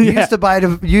fathead. You used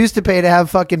to pay to have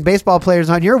fucking baseball players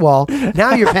on your wall.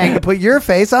 Now you're paying to put your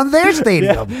face on their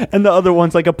stadium. Yeah. And the other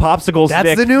one's like a popsicle stick.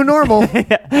 That's the new normal.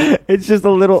 It's just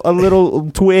a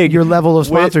little twig. Your level of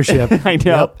sponsorship. I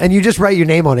know. Yep. And you just write your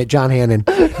name on it, John Hannon.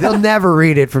 They'll never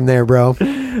read it from there, bro.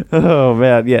 Oh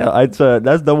man, yeah. It's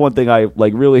that's the one thing I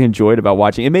like really enjoyed about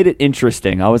watching. It made it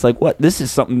interesting. I was like, "What? This is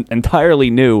something entirely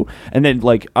new." And then,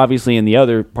 like, obviously, in the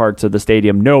other parts of the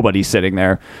stadium, nobody's sitting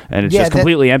there, and it's just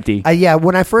completely empty. Yeah,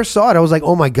 when I first saw it, I was like,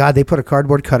 "Oh my god!" They put a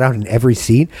cardboard cutout in every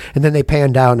seat, and then they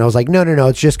panned out, and I was like, "No,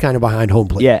 it's just kind of behind home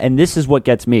plate." Yeah, and this is what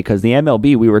gets me because the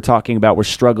MLB we were talking about was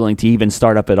struggling to even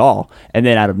start up at all, and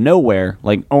then out of nowhere,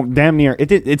 like damn near,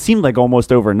 it seemed like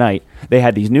almost overnight, they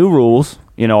had these new rules.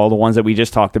 You know, all the ones that we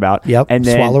just talked about. Yep. And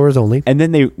then, Swallowers only. And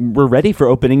then they were ready for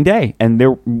opening day, and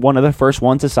they're one of the first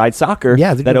ones aside soccer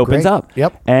that opens up.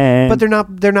 Yep. And but they're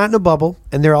not in a bubble,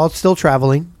 and they're all still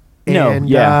traveling. And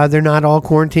they're not all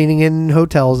quarantining in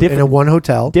hotels in one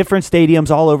hotel. Different stadiums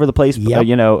all over the place.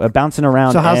 Yep. Bouncing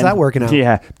around. So how's that working out?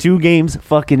 Yeah, 2 games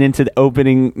fucking into the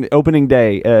opening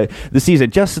day. The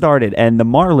season just started, and the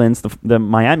Marlins, the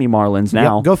Miami Marlins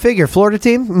now. Yep. Go figure. Florida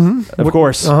team, of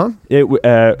course.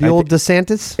 The old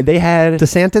DeSantis. They had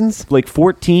DeSantins like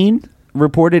 14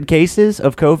 reported cases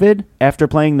of COVID after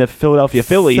playing the Philadelphia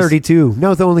Phillies. 32.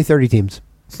 No, it's only 30 teams.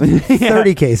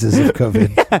 30 cases of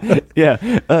COVID.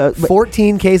 Yeah.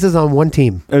 14 cases on one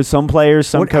team. Some players,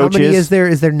 some coaches. How many is there?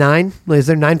 Is there 9? Is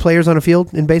there 9 players on a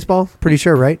field in baseball? Pretty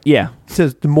sure, right? Yeah. So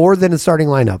it's more than a starting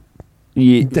lineup. To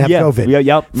have COVID. Yeah,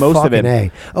 yep, most Fucking of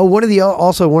it. Oh, one of the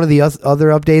other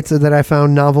updates that I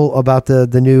found novel about the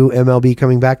new MLB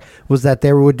coming back was that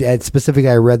there would, specifically,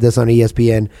 I read this on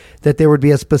ESPN, that there would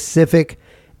be a specific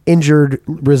injured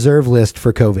reserve list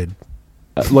for COVID.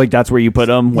 Like that's where you put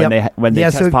them when they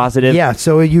test positive. Yeah,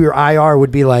 so your IR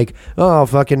would be like, oh,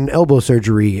 fucking elbow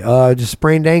surgery, just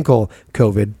sprained ankle,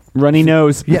 COVID, runny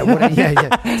nose. Yeah,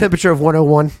 temperature of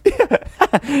 101.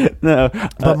 No,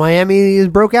 but Miami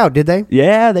broke out, did they?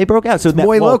 Yeah, they broke out. So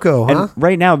Muy loco, huh? And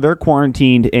right now they're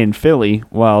quarantined in Philly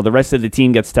while the rest of the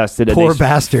team gets tested. And Poor they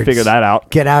bastards. Figure that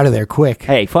out. Get out of there quick.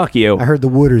 Hey, fuck you. I heard the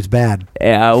water's bad.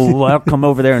 Yeah, well, I'll come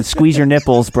over there and squeeze your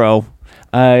nipples, bro.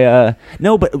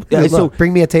 No, but so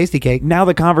bring me a tasty cake. Now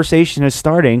the conversation is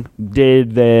starting.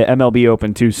 Did the MLB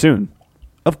open too soon?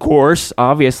 Of course,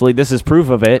 obviously, this is proof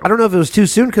of it. I don't know if it was too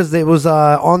soon because it was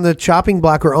on the chopping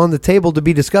block or on the table to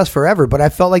be discussed forever, but I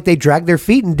felt like they dragged their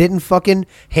feet and didn't fucking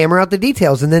hammer out the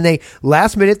details. And then they,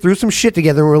 last minute, threw some shit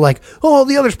together and were like, oh,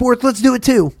 the other sports, let's do it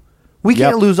too. We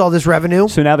can't lose all this revenue.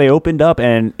 So now they opened up,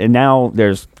 and now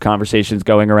there's conversations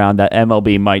going around that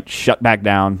MLB might shut back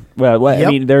down. Well, I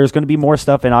mean, there's going to be more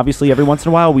stuff, and obviously every once in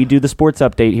a while we do the sports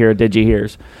update here at Did You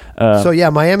Hears.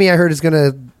 Miami, I heard, is going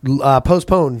to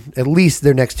postpone at least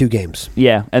their next 2 games.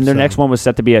 Yeah, and their next one was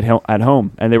set to be at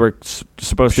home, and they were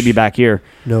supposed to be back here.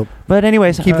 Nope. But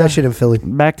anyways. Keep that shit in Philly.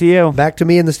 Back to you. Back to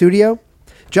me in the studio.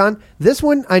 John, this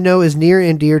one I know is near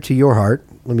and dear to your heart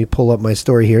let me pull up my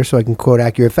story here so I can quote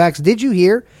accurate facts. Did you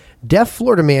hear? Deaf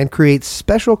Florida man creates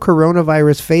special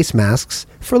coronavirus face masks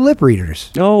for lip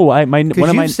readers. Oh,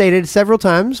 you've stated several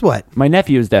times what? My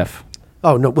nephew is deaf.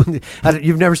 Oh no,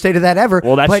 you've never stated that ever.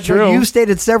 Well, that's true. You've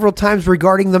stated several times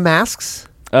regarding the masks.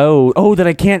 Oh, that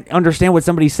I can't understand what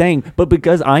somebody's saying, but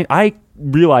because I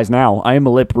realize now I am a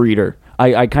lip reader.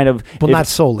 I kind of... not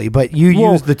solely, but you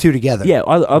use the two together. Yeah,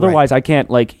 otherwise I can't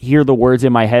like hear the words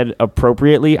in my head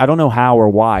appropriately. I don't know how or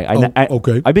why.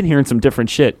 Okay. I've been hearing some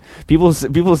different shit. People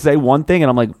say one thing and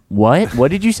I'm like, what? What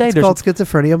did you say? It's called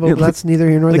schizophrenia, but that's neither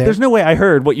here nor there. There's no way I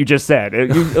heard what you just said.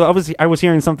 I was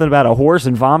hearing something about a horse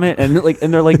and vomit, and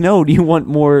they're like, no, do you want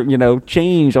more,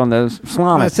 change on the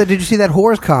slum? I said, did you see that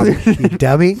horse comic, you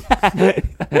dummy?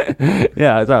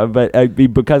 Yeah, but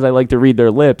because I like to read their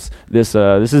lips, this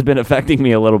has been affecting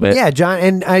me a little bit. Yeah, John,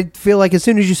 and I feel like as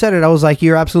soon as you said it, I was like,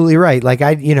 you're absolutely right. Like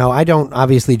I don't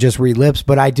obviously just read lips,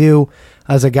 but I do,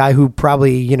 as a guy who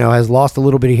probably, has lost a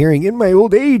little bit of hearing in my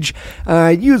old age,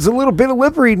 use a little bit of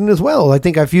lip reading as well. I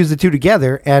think I've fused the two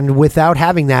together, and without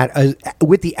having that,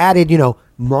 with the added,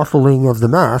 muffling of the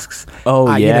masks.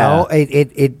 Oh yeah,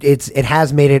 it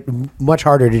has made it much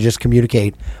harder to just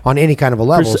communicate on any kind of a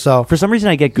level. So for some reason,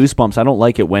 I get goosebumps. I don't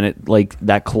like it when it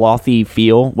that clothy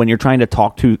feel when you're trying to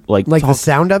talk to the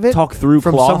sound of it, talk through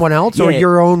from cloth. someone else or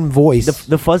your own voice.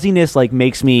 The fuzziness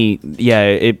makes me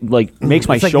it makes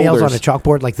my it's like shoulders nails on a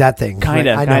chalkboard, like that thing. Kind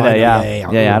of,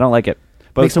 yeah. I don't like it.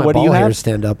 But Makes so my what do you ball have? hairs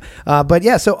stand up.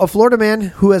 So a Florida man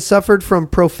who has suffered from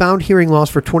profound hearing loss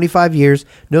for 25 years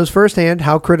knows firsthand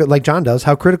like John does,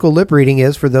 how critical lip reading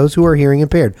is for those who are hearing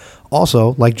impaired.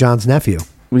 Also, like John's nephew.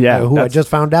 Yeah, who I just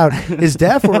found out is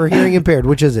deaf or hearing impaired.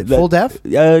 Which is it? Full deaf?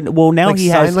 Well, now like he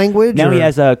sign has language. Now he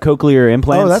has cochlear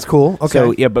implants. Oh, that's cool. Okay.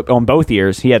 So yeah, but on both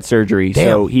ears he had surgery. Damn.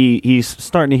 So he's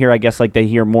starting to hear. I guess like they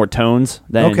hear more tones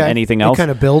than anything else. It kind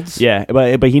of builds. Yeah,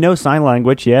 but he knows sign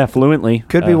language. Yeah, fluently.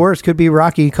 Could be worse. Could be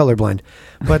Rocky colorblind.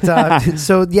 But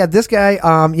so yeah, this guy,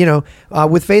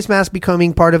 with face masks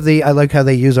becoming part of the, I like how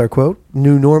they use our quote,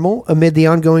 new normal amid the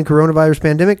ongoing coronavirus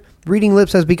pandemic, reading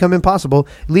lips has become impossible,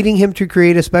 leading him to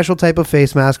create a special type of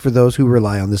face mask for those who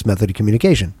rely on this method of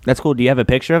communication. That's cool. Do you have a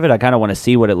picture of it? I kind of want to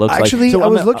see what it looks like. Actually, I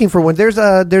was looking for one. There's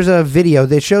a video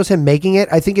that shows him making it.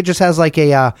 I think it just has like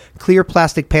a clear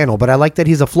plastic panel, but I like that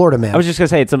he's a Florida man. I was just gonna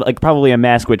say it's probably a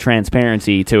mask with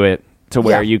transparency to it. To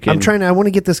where you can... I want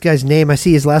to get this guy's name. I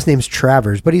see his last name's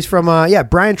Travers, but he's from,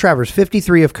 Brian Travers,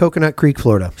 53 of Coconut Creek,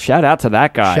 Florida. Shout out to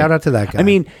that guy. I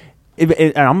mean,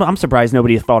 I'm surprised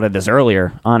nobody thought of this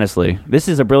earlier, honestly. This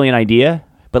is a brilliant idea,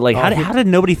 but how did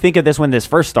nobody think of this when this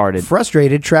first started?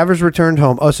 Frustrated, Travers returned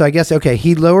home. Oh, so I guess,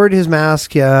 he lowered his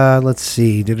mask. Let's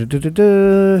see. He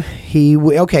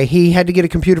had to get a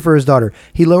computer for his daughter.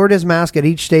 He lowered his mask at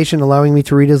each station, allowing me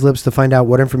to read his lips to find out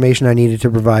what information I needed to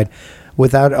provide. He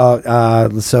was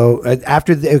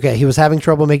having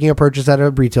trouble making a purchase at a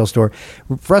retail store.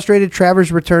 Frustrated,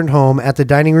 Travers returned home. At the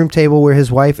dining room table where his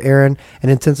wife, Erin, an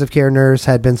intensive care nurse,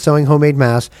 had been sewing homemade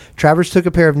masks, Travers took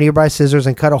a pair of nearby scissors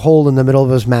and cut a hole in the middle of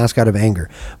his mask out of anger.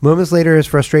 Moments later, his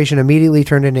frustration immediately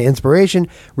turned into inspiration,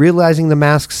 realizing the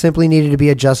mask simply needed to be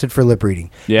adjusted for lip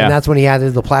reading. Yeah. And that's when he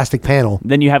added the plastic panel.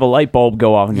 Then you have a light bulb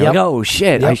go off and you're like, oh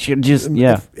shit, I should just,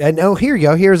 yeah. And here you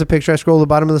go. Here's a picture. I scroll to the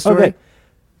bottom of the story. Okay.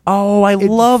 Oh, I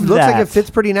love that. Looks like it fits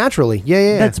pretty naturally.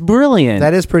 Yeah. That's brilliant.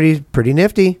 That is pretty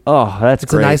nifty. Oh, that's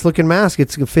great. It's a nice looking mask.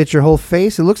 It fits your whole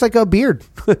face. It looks like a beard.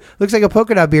 Looks like a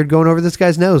polka dot beard going over this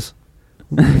guy's nose.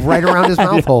 Right around his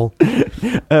mouth hole.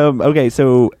 Okay,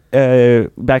 so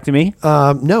back to me?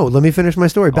 No, let me finish my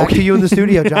story. Back to you in the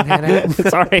studio, John Hanna.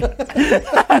 Sorry.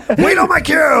 Wait on my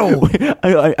cue!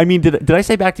 I mean, did I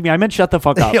say back to me? I meant shut the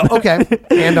fuck up. Okay,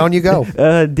 and on you go.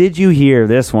 Did you hear?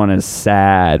 This one is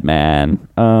sad, man.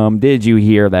 Did you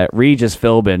hear that Regis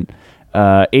Philbin,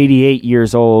 88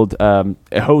 years old, a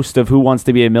host of Who Wants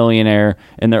to Be a Millionaire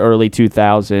in the early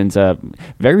 2000s,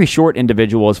 very short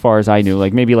individual as far as I knew,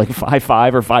 like maybe like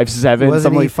 5'5" or 5'7".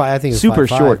 Wasn't he I think he was super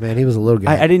 5'5", short. man. He was a little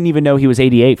guy. I didn't even know he was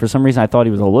 88. For some reason, I thought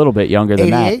he was a little bit younger than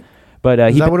 88? that. But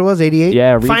is that what it was? 88?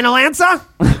 Yeah. Final answer?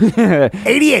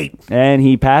 88. And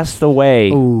he passed away.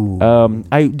 Ooh.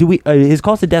 His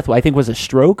cause of death, I think, was a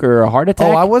stroke or a heart attack.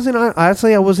 Oh, I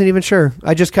wasn't even sure.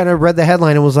 I just kind of read the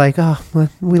headline and was like, oh,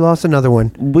 we lost another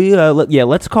one.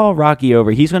 Let's call Rocky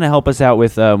over. He's going to help us out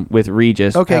with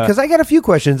Regis. Okay, because I got a few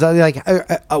questions.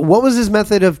 What was his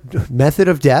method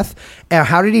of death?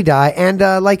 How did he die? And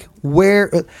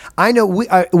where? I know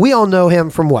we all know him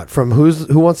from what? From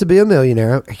Who Wants to Be a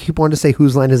Millionaire? I keep wanting to say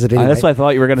Whose Line Is It Anyway? That's what I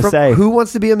thought you were going to say. Who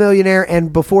Wants to Be a Millionaire?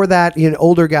 And before that,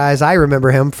 older guys, I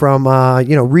remember him from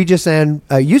Regis and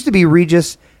used to be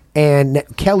Regis and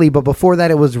Kelly, but before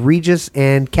that it was Regis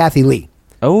and Kathy Lee.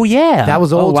 Oh yeah, That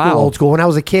was old school. Old school. When I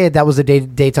was a kid, that was a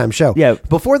daytime show. Yeah.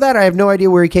 Before that, I have no idea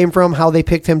where he came from, how they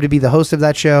picked him to be the host of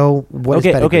that show. What his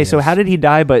pedigree Okay. So is. how did he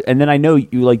die? And then I know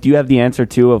you like. Do you have the answer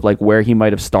too of like where he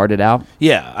might have started out?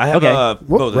 Yeah, I have. Okay.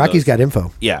 Both of Rocky's those. got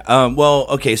info. Yeah. Well,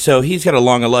 okay. So he's got a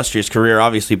long, illustrious career,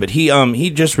 obviously, but he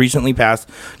just recently passed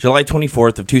July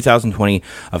 24th of 2020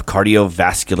 of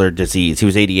cardiovascular disease. He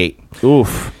was 88.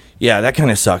 Oof. Yeah, that kind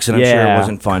of sucks, and I'm sure it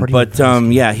wasn't fun. But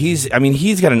yeah, he's got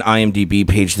an IMDb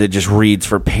page that just reads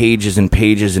for pages and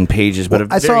pages and pages.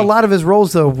 But I saw a lot of his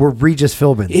roles though were Regis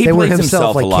Philbin. They were plays himself,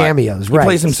 himself a like lot. cameos, He right?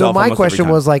 plays himself So my almost question every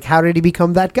time. was like, how did he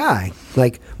become that guy?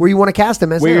 Like, where you want to cast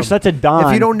him as? Where him? you're such a don.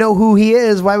 If you don't know who he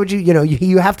is, why would you? You know,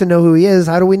 you have to know who he is.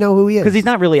 How do we know who he is? Because he's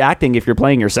not really acting if you're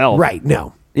playing yourself. Right.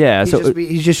 No. Yeah.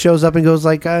 He just shows up and goes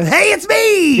like, "Hey, it's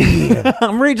me."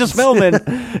 I'm Regis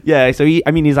Philbin. Yeah. So he's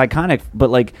iconic. But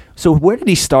like, so where did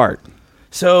he start?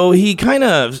 So he kind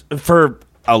of, for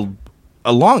a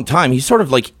long time, he sort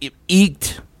of like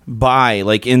eked by,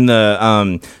 like in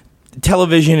the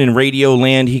television and radio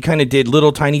land. He kind of did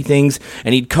little tiny things,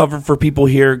 and he'd cover for people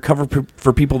here, cover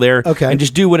for people there, and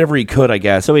just do whatever he could, I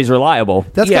guess. So he's reliable.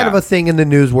 That's kind of a thing in the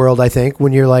news world, I think.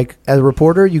 When you're like, as a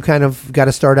reporter, you kind of got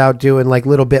to start out doing like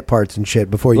little bit parts and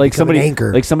shit before you Like become an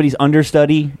anchor. like somebody's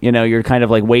understudy. You know, you're kind of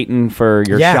like waiting for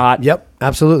your Yeah, shot. Yep,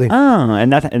 absolutely. Oh,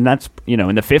 and that's in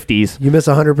the 50s. You miss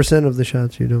 100% of the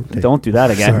shots you don't take. Don't do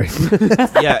that again.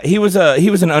 Sorry. Yeah, he was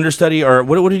an understudy, or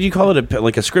what did you call it?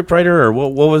 Like a script writer, or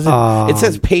what was it? It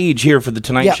says page here for the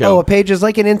Tonight Yeah. Show. Oh, a page is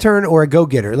like an intern or a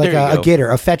go-getter, like There you a go. getter,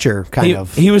 a fetcher kind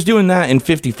of. He was doing that in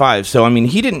 55. So I mean,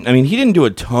 he didn't do a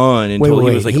ton until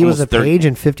he was like he was almost a 30. page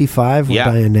in 55 when Yeah.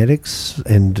 Dianetics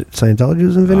and Scientology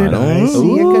was invented. I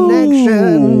see a Ooh.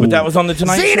 connection. But that was on the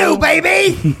Tonight Show. Xenu,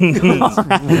 baby.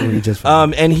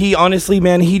 And he honestly,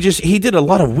 man, he did a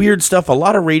lot of weird stuff, a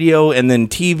lot of radio, and then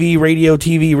TV, radio.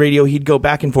 He'd go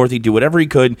back and forth. He'd do whatever he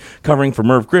could, covering for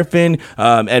Merv Griffin,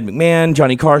 Ed McMahon,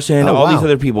 Johnny Carson, Oh, all wow. these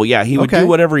other people. Yeah, he would Okay. do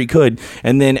whatever he could.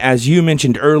 And then, as you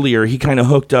mentioned earlier, he kind of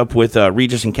hooked up with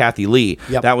Regis and Kathy Lee.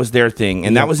 Yep. That was their thing,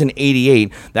 and Yep. that was in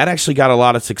 '88. That actually got a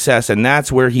lot of success, and that's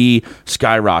where he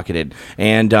skyrocketed.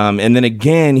 And then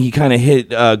again, he kind of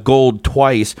hit gold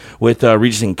twice with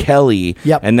Regis and Kelly.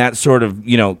 Yep. And that sort of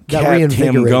That kept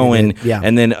him reinvigorated going. it, yeah.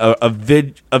 And then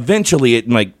eventually it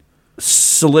like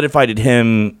solidified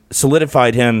him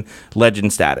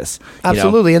legend status. you know?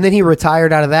 Absolutely. And then he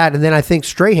retired out of that. And then I think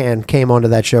Strahan came onto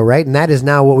that show, right? And that is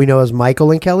now what we know as Michael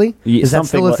and Kelly. Yeah, Is that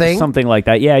still a thing? Something like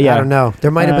that. Yeah. I don't know.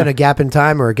 There might have been a gap in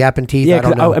time or a gap in teeth. Yeah, I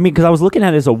don't know. because I was looking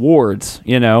at his awards,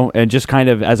 and just kind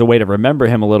of as a way to remember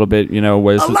him a little bit,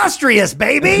 was Illustrious,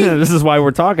 baby. this is why we're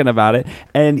talking about it.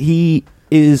 And he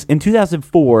is in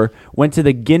 2004 went to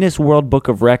the Guinness World Book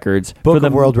of Records Book for the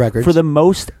of World Records. for the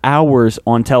most hours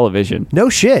on television. No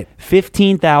shit.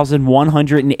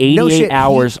 15,188 No shit.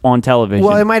 hours on television.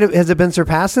 Well, has it been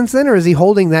surpassed since then, or is he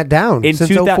holding that down in, since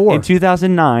 2000 04? in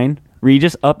 2009,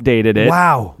 Regis updated it.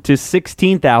 Wow. To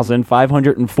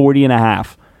 16,540 and a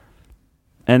half.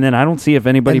 And then I don't see if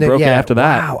anybody And then- broke it yeah, after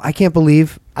that. Wow, I cannot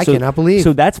believe.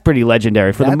 So that's pretty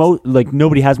legendary for the most. Like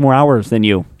nobody has more hours than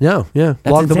you. No, yeah,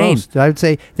 That's log the insane. most. I would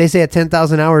say they say at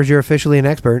 10,000 hours you're officially an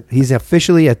expert. He's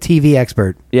officially a TV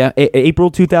expert. Yeah,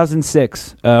 April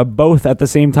 2006, both at the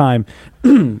same time.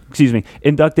 Excuse me,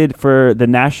 inducted for the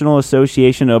National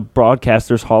Association of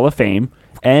Broadcasters Hall of Fame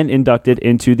and inducted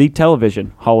into the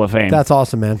Television Hall of Fame. That's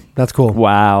awesome, man. That's cool.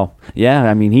 Wow. Yeah,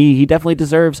 I mean he definitely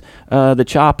deserves the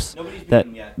chops that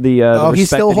the he respect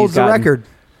still that he's holds the gotten. record.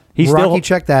 He Rocky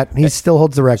checked that. He still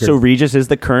holds the record. So Regis is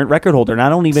the current record holder, and I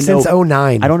don't even Since know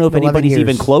 09. I don't know if 11 anybody's years.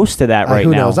 even close to that right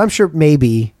who now. knows? I'm sure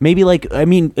maybe Maybe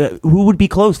who would be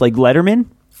close? Like Letterman?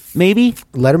 Maybe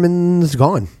Letterman's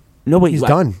gone. Nobody. He's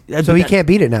done. So he can't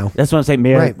beat it now. That's what I'm saying.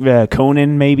 Right.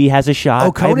 Conan maybe has a shot. Oh, I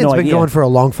have Conan's no been idea. going for a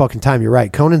long fucking time. You're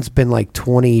right. Conan's been like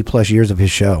 20 plus years of his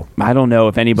show. I don't know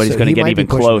if anybody's So going to he get might be even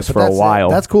pushing close it, for but a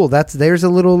while. That's cool. There's a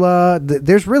little.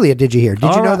 There's really a did you hear?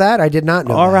 Did you know that? I did not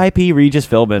know. R.I.P. Regis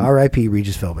Philbin. R.I.P.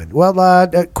 Regis Philbin. Well,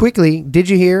 quickly, did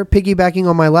you hear? Piggybacking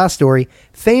on my last story,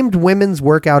 famed women's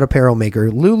workout apparel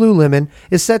maker Lululemon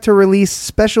is set to release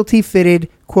specialty fitted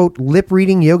quote lip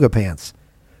reading yoga pants.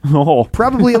 Oh,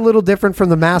 probably a little different from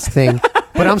the mask thing.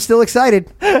 But I'm still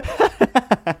excited.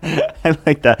 I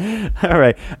like that. All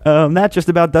right. That just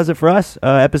about does it for us.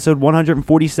 Episode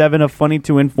 147 of Funny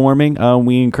to Informing.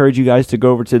 We encourage you guys to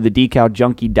go over to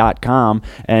thedecaljunkie.com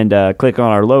and click on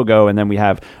our logo. And then we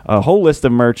have a whole list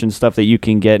of merch and stuff that you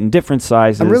can get in different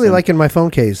sizes. I'm really liking my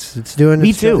phone case. It's doing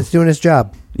Me too. It's doing its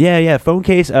job. Yeah, phone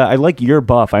case. I like your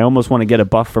buff. I almost want to get a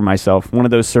buff for myself. One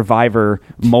of those Survivor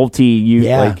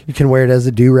you can wear it as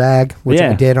a do-rag, which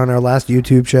I did on our last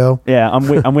YouTube show. Yeah,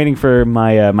 I'm waiting for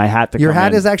my my hat to come Your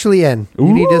hat in. is actually in.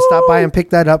 You need to stop by and pick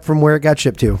that up from where it got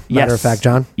shipped to. Matter of fact,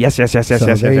 John. Yes.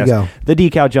 There you go. The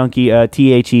Decal Junkie,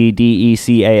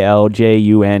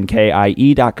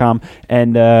 TheDecalJunkie.com.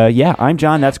 And I'm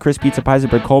John. That's Chris Pizza Pies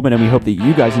and Britt Coleman, and we hope that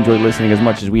you guys enjoyed listening as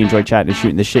much as we enjoyed chatting and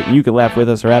shooting the shit. And you can laugh with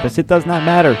us or at us. It does not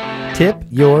matter. Tip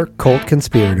your cult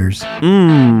conspirators.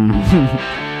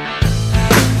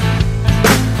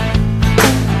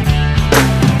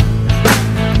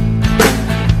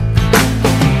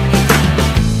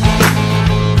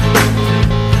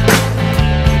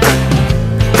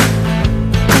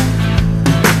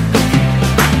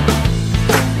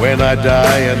 When I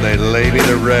die and they lay me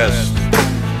to rest,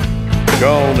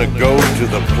 gonna go to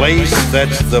the place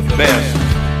that's the best.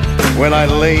 When I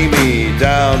lay me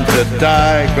down to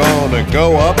die, gonna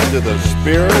go up to the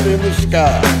spirit in the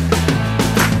sky.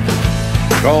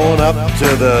 Going up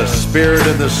to the spirit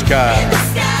in the sky.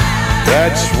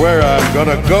 That's where I'm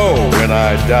gonna go when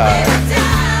I die.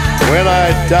 When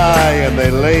I die and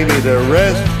they lay me to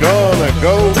rest, gonna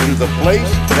go to the place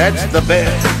that's the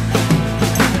best.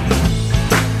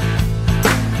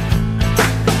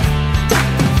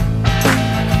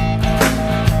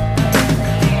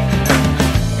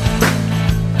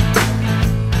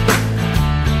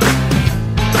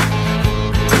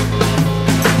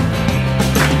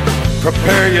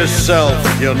 Prepare yourself,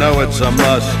 you'll know it's a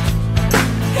must.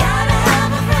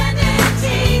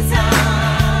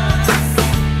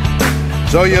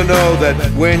 So you know that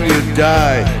when you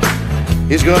die,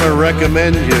 he's gonna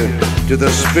recommend you to the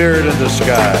spirit in the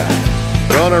sky.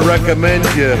 Gonna recommend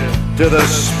you to the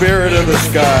spirit in the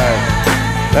sky.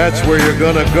 That's where you're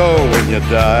gonna go when you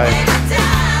die.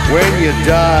 When you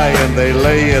die and they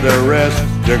lay you to rest,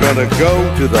 you're gonna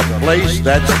go to the place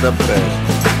that's the best.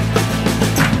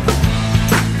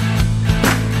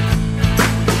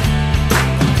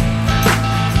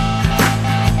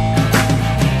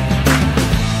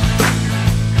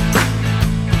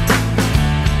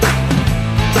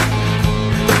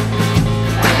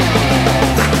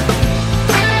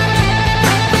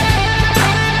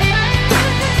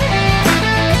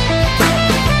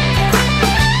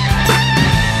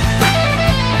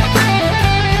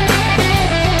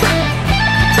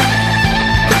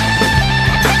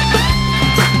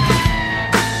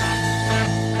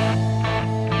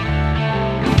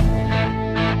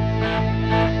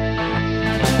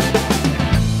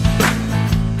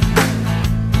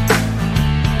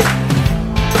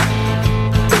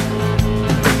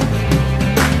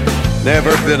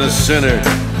 Never been a sinner,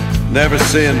 never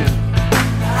sinned.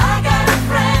 I got a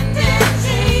friend in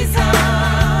Jesus.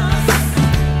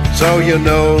 So you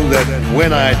know that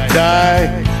when I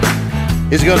die,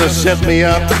 he's gonna set me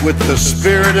up with the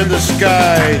spirit in the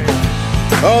sky.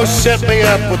 Oh, set me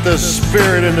up with the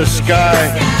spirit in the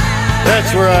sky.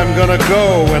 That's where I'm gonna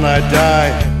go when I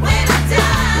die.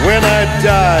 When I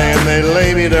die and they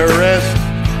lay me to rest,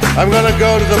 I'm gonna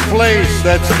go to the place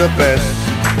that's the best.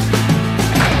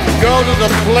 Go to the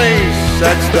place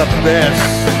that's the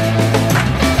best.